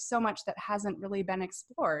there's so much that hasn't really been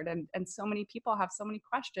explored, and so many people have so many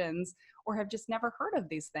questions or have just never heard of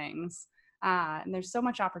these things. And there's so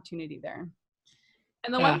much opportunity there.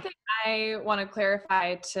 And the one thing I want to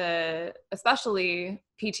clarify to especially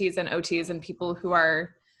PTs and OTs and people who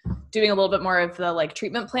are doing a little bit more of the like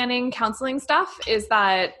treatment planning, counseling stuff is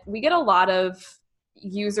that we get a lot of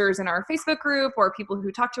users in our Facebook group or people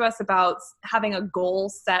who talk to us about having a goal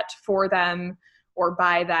set for them or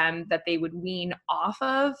by them that they would wean off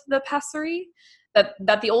of the pessary, that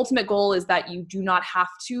the ultimate goal is that you do not have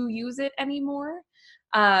to use it anymore.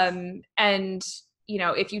 And you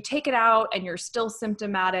know, if you take it out and you're still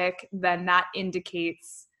symptomatic, then that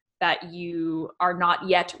indicates that you are not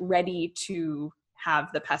yet ready to have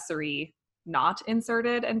the pessary not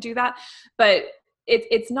inserted and do that. But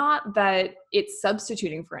it's not that it's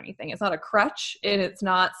substituting for anything. It's not a crutch, and it's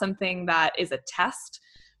not something that is a test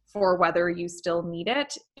for whether you still need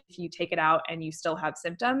it if you take it out and you still have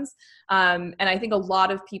symptoms. And I think a lot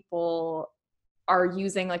of people are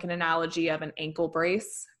using like an analogy of an ankle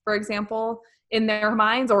brace, for example, in their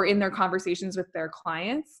minds or in their conversations with their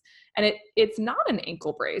clients. And it's not an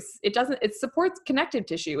ankle brace. It supports connective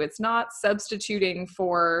tissue. It's not substituting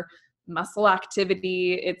for muscle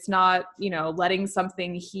activity. It's not, you know, letting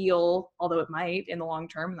something heal, although it might in the long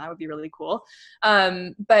term, and that would be really cool.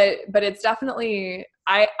 But it's definitely,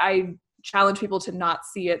 I challenge people to not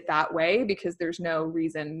see it that way, because there's no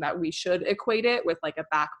reason that we should equate it with like a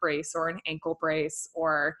back brace or an ankle brace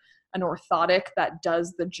or an orthotic that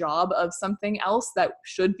does the job of something else that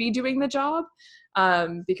should be doing the job,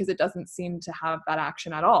 because it doesn't seem to have that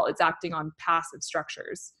action at all. It's acting on passive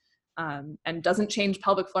structures, and doesn't change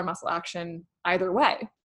pelvic floor muscle action either way.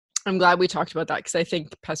 I'm glad we talked about that, because I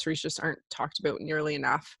think pessaries just aren't talked about nearly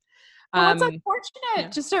enough. Well, it's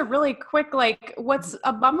unfortunate. Just a really quick, like, what's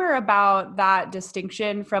a bummer about that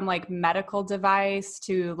distinction from like medical device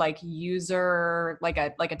to like user, like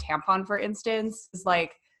a tampon, for instance, is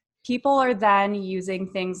like people are then using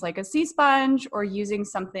things like a C-sponge or using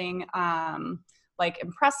something like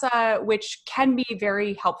Impressa, which can be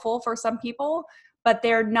very helpful for some people, but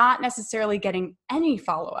they're not necessarily getting any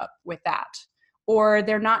follow-up with that. Or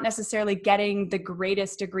they're not necessarily getting the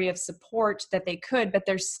greatest degree of support that they could, but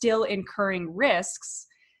they're still incurring risks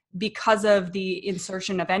because of the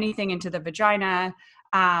insertion of anything into the vagina,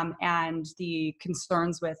 and the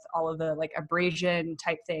concerns with all of the like abrasion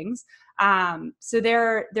type things. So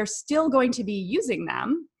they're still going to be using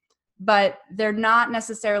them, but they're not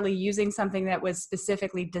necessarily using something that was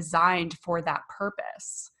specifically designed for that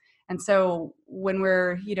purpose. And so when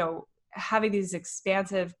we're, you know, having these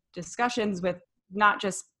expansive discussions with not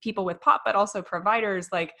just people with POP, but also providers,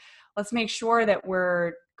 like, let's make sure that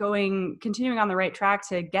we're continuing on the right track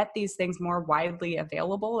to get these things more widely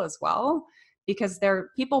available as well, because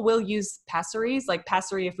people will use pessaries. Like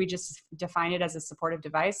pessary, if we just define it as a supportive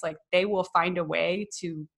device, like they will find a way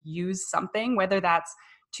to use something, whether that's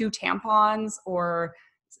 2 tampons or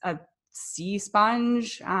a sea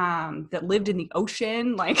sponge that lived in the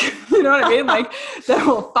ocean, like, you know what I mean? Like, that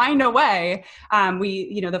will find a way.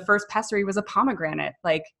 The first pessary was a pomegranate.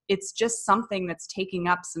 Like, it's just something that's taking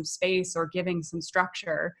up some space or giving some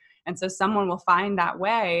structure. And so someone will find that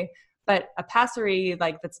way. But a pessary,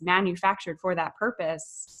 like, that's manufactured for that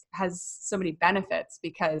purpose has so many benefits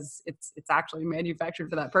because it's actually manufactured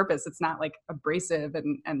for that purpose. It's not like abrasive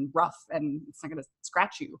and rough, and it's not going to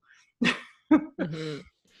scratch you. Mm-hmm.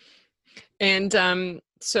 And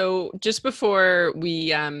so just before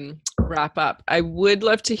we wrap up, I would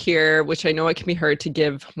love to hear, which I know it can be hard to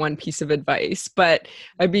give one piece of advice, but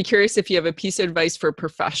I'd be curious if you have a piece of advice for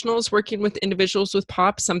professionals working with individuals with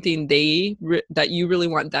POP, something that you really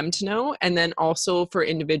want them to know, and then also for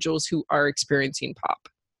individuals who are experiencing POP.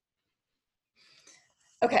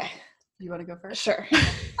 Okay. You want to go first? Sure.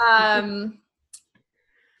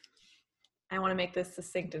 I want to make this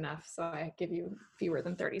succinct enough, so I give you fewer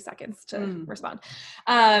than 30 seconds to respond.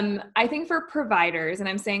 I think for providers, and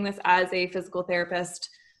I'm saying this as a physical therapist,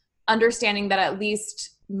 understanding that at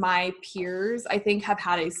least my peers, I think, have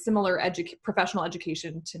had a similar professional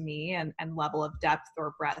education to me and level of depth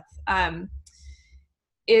or breadth,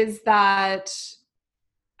 is that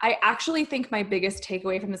I actually think my biggest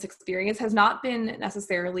takeaway from this experience has not been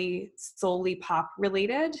necessarily solely POP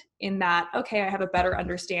related, in that, okay, I have a better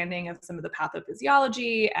understanding of some of the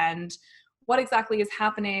pathophysiology and what exactly is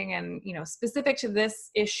happening, and, you know, specific to this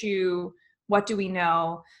issue, what do we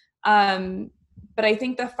know? But I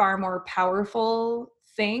think the far more powerful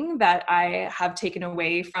thing that I have taken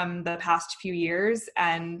away from the past few years,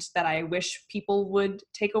 and that I wish people would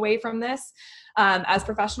take away from this as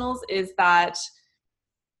professionals, is that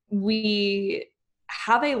we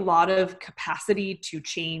have a lot of capacity to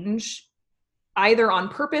change, either on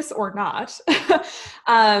purpose or not.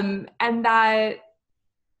 And that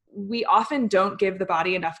we often don't give the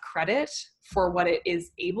body enough credit for what it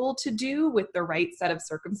is able to do with the right set of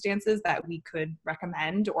circumstances that we could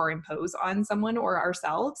recommend or impose on someone or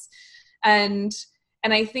ourselves. And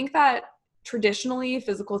I think that traditionally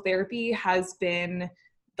physical therapy has been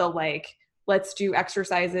the, like, let's do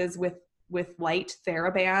exercises with light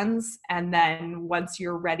TheraBands, and then once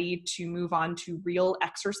you're ready to move on to real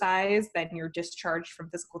exercise, then you're discharged from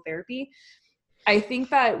physical therapy. I think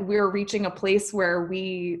that we're reaching a place where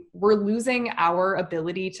we're losing our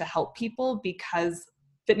ability to help people, because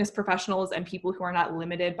fitness professionals and people who are not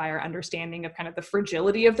limited by our understanding of kind of the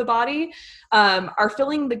fragility of the body are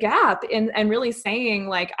filling the gap and really saying,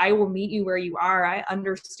 like, I will meet you where you are. I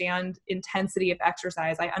understand intensity of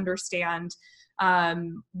exercise. I understand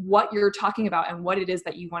what you're talking about and what it is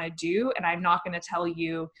that you want to do. And I'm not going to tell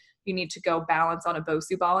you, you need to go balance on a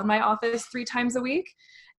Bosu ball in my office 3 times a week.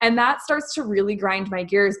 And that starts to really grind my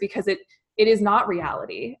gears, because it is not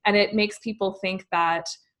reality. And it makes people think that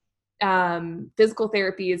physical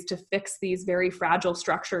therapy is to fix these very fragile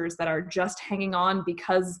structures that are just hanging on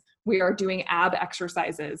because we are doing ab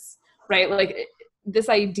exercises, right? Like, this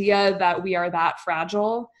idea that we are that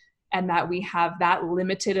fragile and that we have that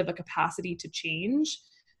limited of a capacity to change,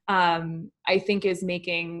 I think is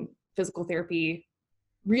making physical therapy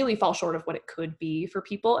really fall short of what it could be for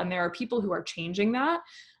people. And there are people who are changing that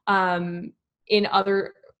in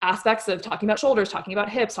other aspects of talking about shoulders, talking about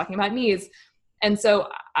hips, talking about knees. And so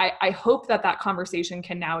I hope that conversation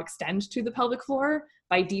can now extend to the pelvic floor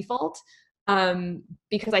by default,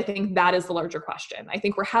 because I think that is the larger question. I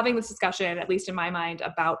think we're having this discussion, at least in my mind,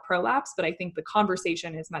 about prolapse, but I think the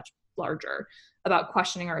conversation is much larger, about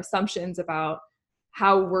questioning our assumptions about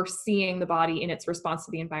how we're seeing the body in its response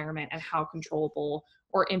to the environment, and how controllable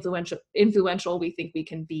or influential we think we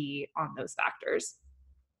can be on those factors.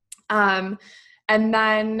 And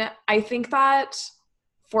then I think that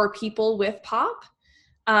for people with POP,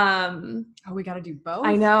 we got to do both.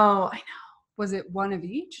 I know. Was it one of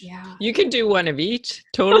each? Yeah. You can do one of each.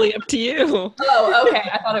 Totally up to you. Oh, okay.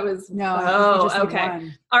 I thought it was. No. Oh,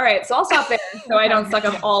 okay. All right. So I'll stop there so I don't suck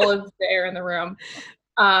up all of the air in the room.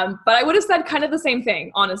 But I would have said kind of the same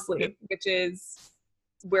thing, honestly, which is,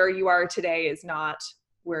 where you are today is not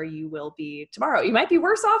where you will be tomorrow. You might be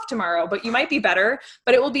worse off tomorrow, but you might be better,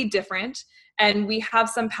 but it will be different. And we have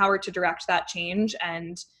some power to direct that change.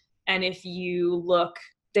 And if you look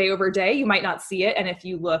day over day, you might not see it. And if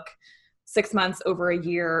you look 6 months, over a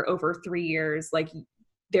year, over 3 years, like,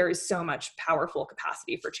 there is so much powerful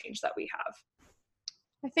capacity for change that we have.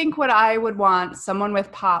 I think what I would want someone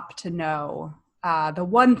with POP to know, the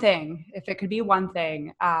one thing, if it could be one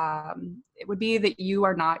thing, it would be that you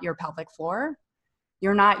are not your pelvic floor.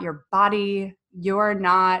 You're not your body. You're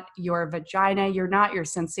not your vagina. You're not your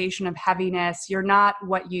sensation of heaviness. You're not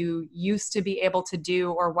what you used to be able to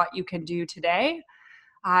do or what you can do today.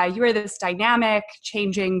 You are this dynamic,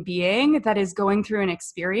 changing being that is going through an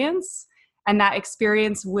experience, and that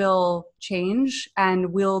experience will change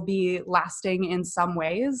and will be lasting in some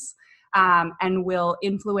ways, and will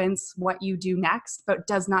influence what you do next, but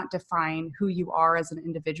does not define who you are as an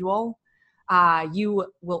individual.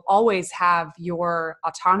 You will always have your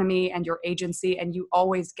autonomy and your agency, and you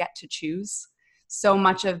always get to choose. So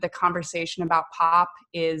much of the conversation about POP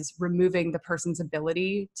is removing the person's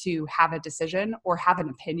ability to have a decision or have an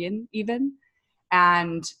opinion even.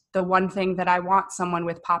 And the one thing that I want someone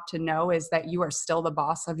with POP to know is that you are still the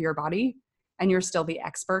boss of your body, and you're still the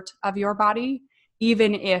expert of your body,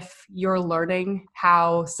 even if you're learning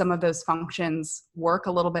how some of those functions work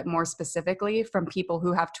a little bit more specifically from people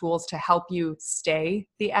who have tools to help you stay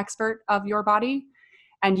the expert of your body.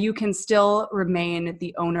 And you can still remain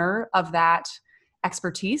the owner of that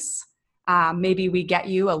expertise. Maybe we get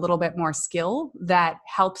you a little bit more skill that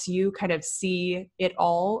helps you kind of see it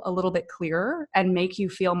all a little bit clearer and make you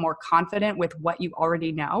feel more confident with what you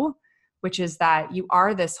already know, which is that you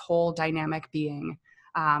are this whole dynamic being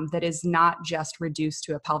that is not just reduced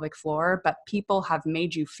to a pelvic floor, but people have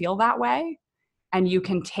made you feel that way, and you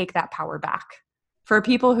can take that power back For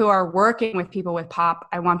people who are working with people with POP,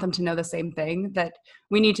 I want them to know the same thing, that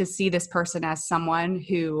we need to see this person as someone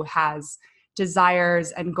who has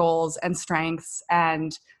desires and goals and strengths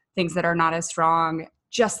and things that are not as strong,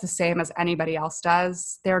 just the same as anybody else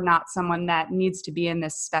does. They're not someone that needs to be in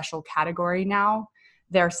this special category now.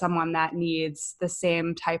 They're someone that needs the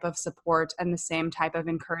same type of support and the same type of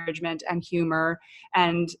encouragement and humor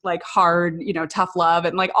and like hard, tough love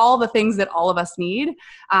and like all the things that all of us need.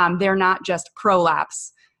 They're not just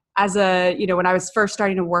prolapse. When I was first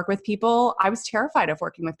starting to work with people, I was terrified of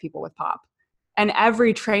working with people with POP. And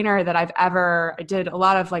every trainer that I did a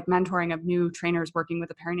lot of like mentoring of new trainers working with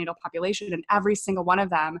the perinatal population, and every single one of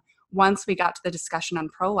them, once we got to the discussion on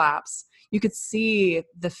prolapse, you could see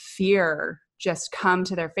the fear just come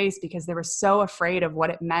to their face because they were so afraid of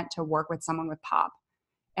what it meant to work with someone with POP.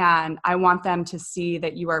 And I want them to see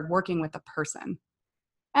that you are working with a person,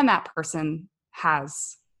 and that person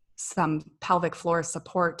has some pelvic floor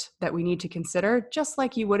support that we need to consider, just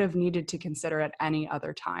like you would have needed to consider at any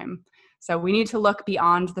other time. So we need to look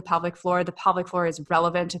beyond the pelvic floor. The pelvic floor is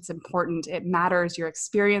relevant. It's important. It matters. Your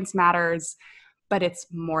experience matters, but it's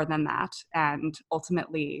more than that. And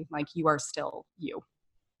ultimately, like, you are still you.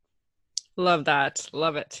 Love that.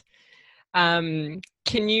 Love it. Can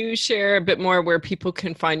you share a bit more where people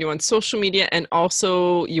can find you on social media and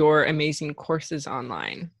also your amazing courses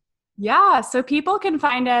online? Yeah, so people can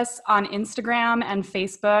find us on Instagram and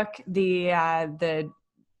Facebook.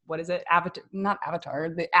 What is it? Not avatar,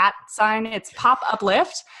 the @sign. It's Pop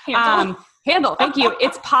Uplift. Handle. Thank you.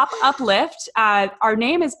 It's Pop Uplift. Our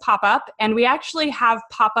name is Pop Up, and we actually have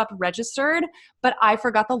Pop Up registered, but I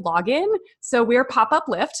forgot the login. So we're Pop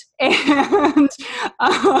Uplift, and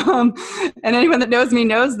anyone that knows me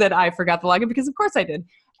knows that I forgot the login because of course I did.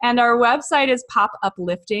 And our website is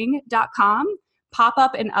popuplifting.com.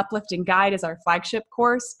 Pop-Up and Uplifting Guide is our flagship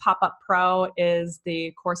course. Pop-Up Pro is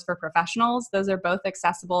the course for professionals. Those are both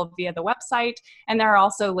accessible via the website. And there are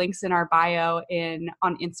also links in our bio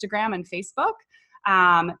on Instagram and Facebook.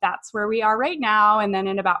 That's where we are right now. And then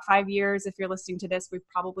in about 5 years, if you're listening to this, we're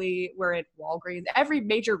at Walgreens, every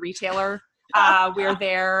major retailer. We're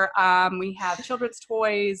there. We have children's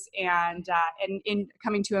toys and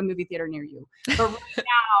coming to a movie theater near you. But right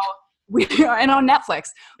now, and on Netflix.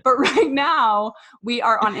 But right now, we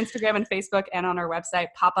are on Instagram and Facebook and on our website,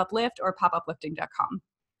 Pop Uplift or popuplifting.com.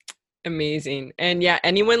 Amazing. And yeah,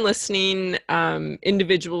 anyone listening,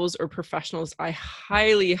 individuals or professionals, I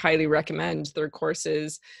highly, highly recommend their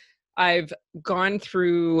courses. I've gone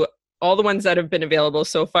through all the ones that have been available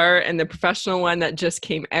so far and the professional one that just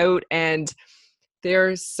came out, and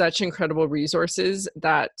they're such incredible resources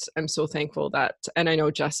that I'm so thankful that, and I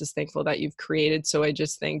know Jess is thankful that you've created. So I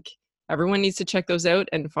just think everyone needs to check those out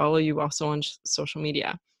and follow you also on social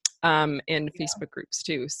media and Facebook groups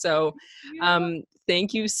too. So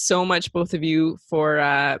thank you so much, both of you,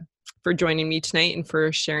 for joining me tonight and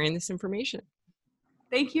for sharing this information.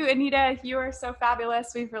 Thank you, Anita. You are so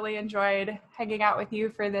fabulous. We've really enjoyed hanging out with you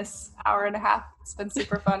for this hour and a half. It's been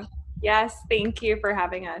super fun. Yes, thank you for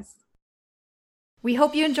having us. We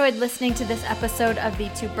hope you enjoyed listening to this episode of the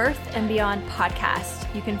To Birth and Beyond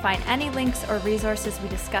podcast. You can find any links or resources we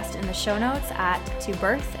discussed in the show notes at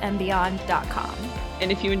tobirthandbeyond.com.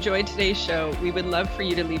 And if you enjoyed today's show, we would love for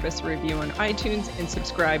you to leave us a review on iTunes and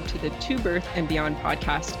subscribe to the To Birth and Beyond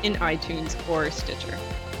podcast in iTunes or Stitcher.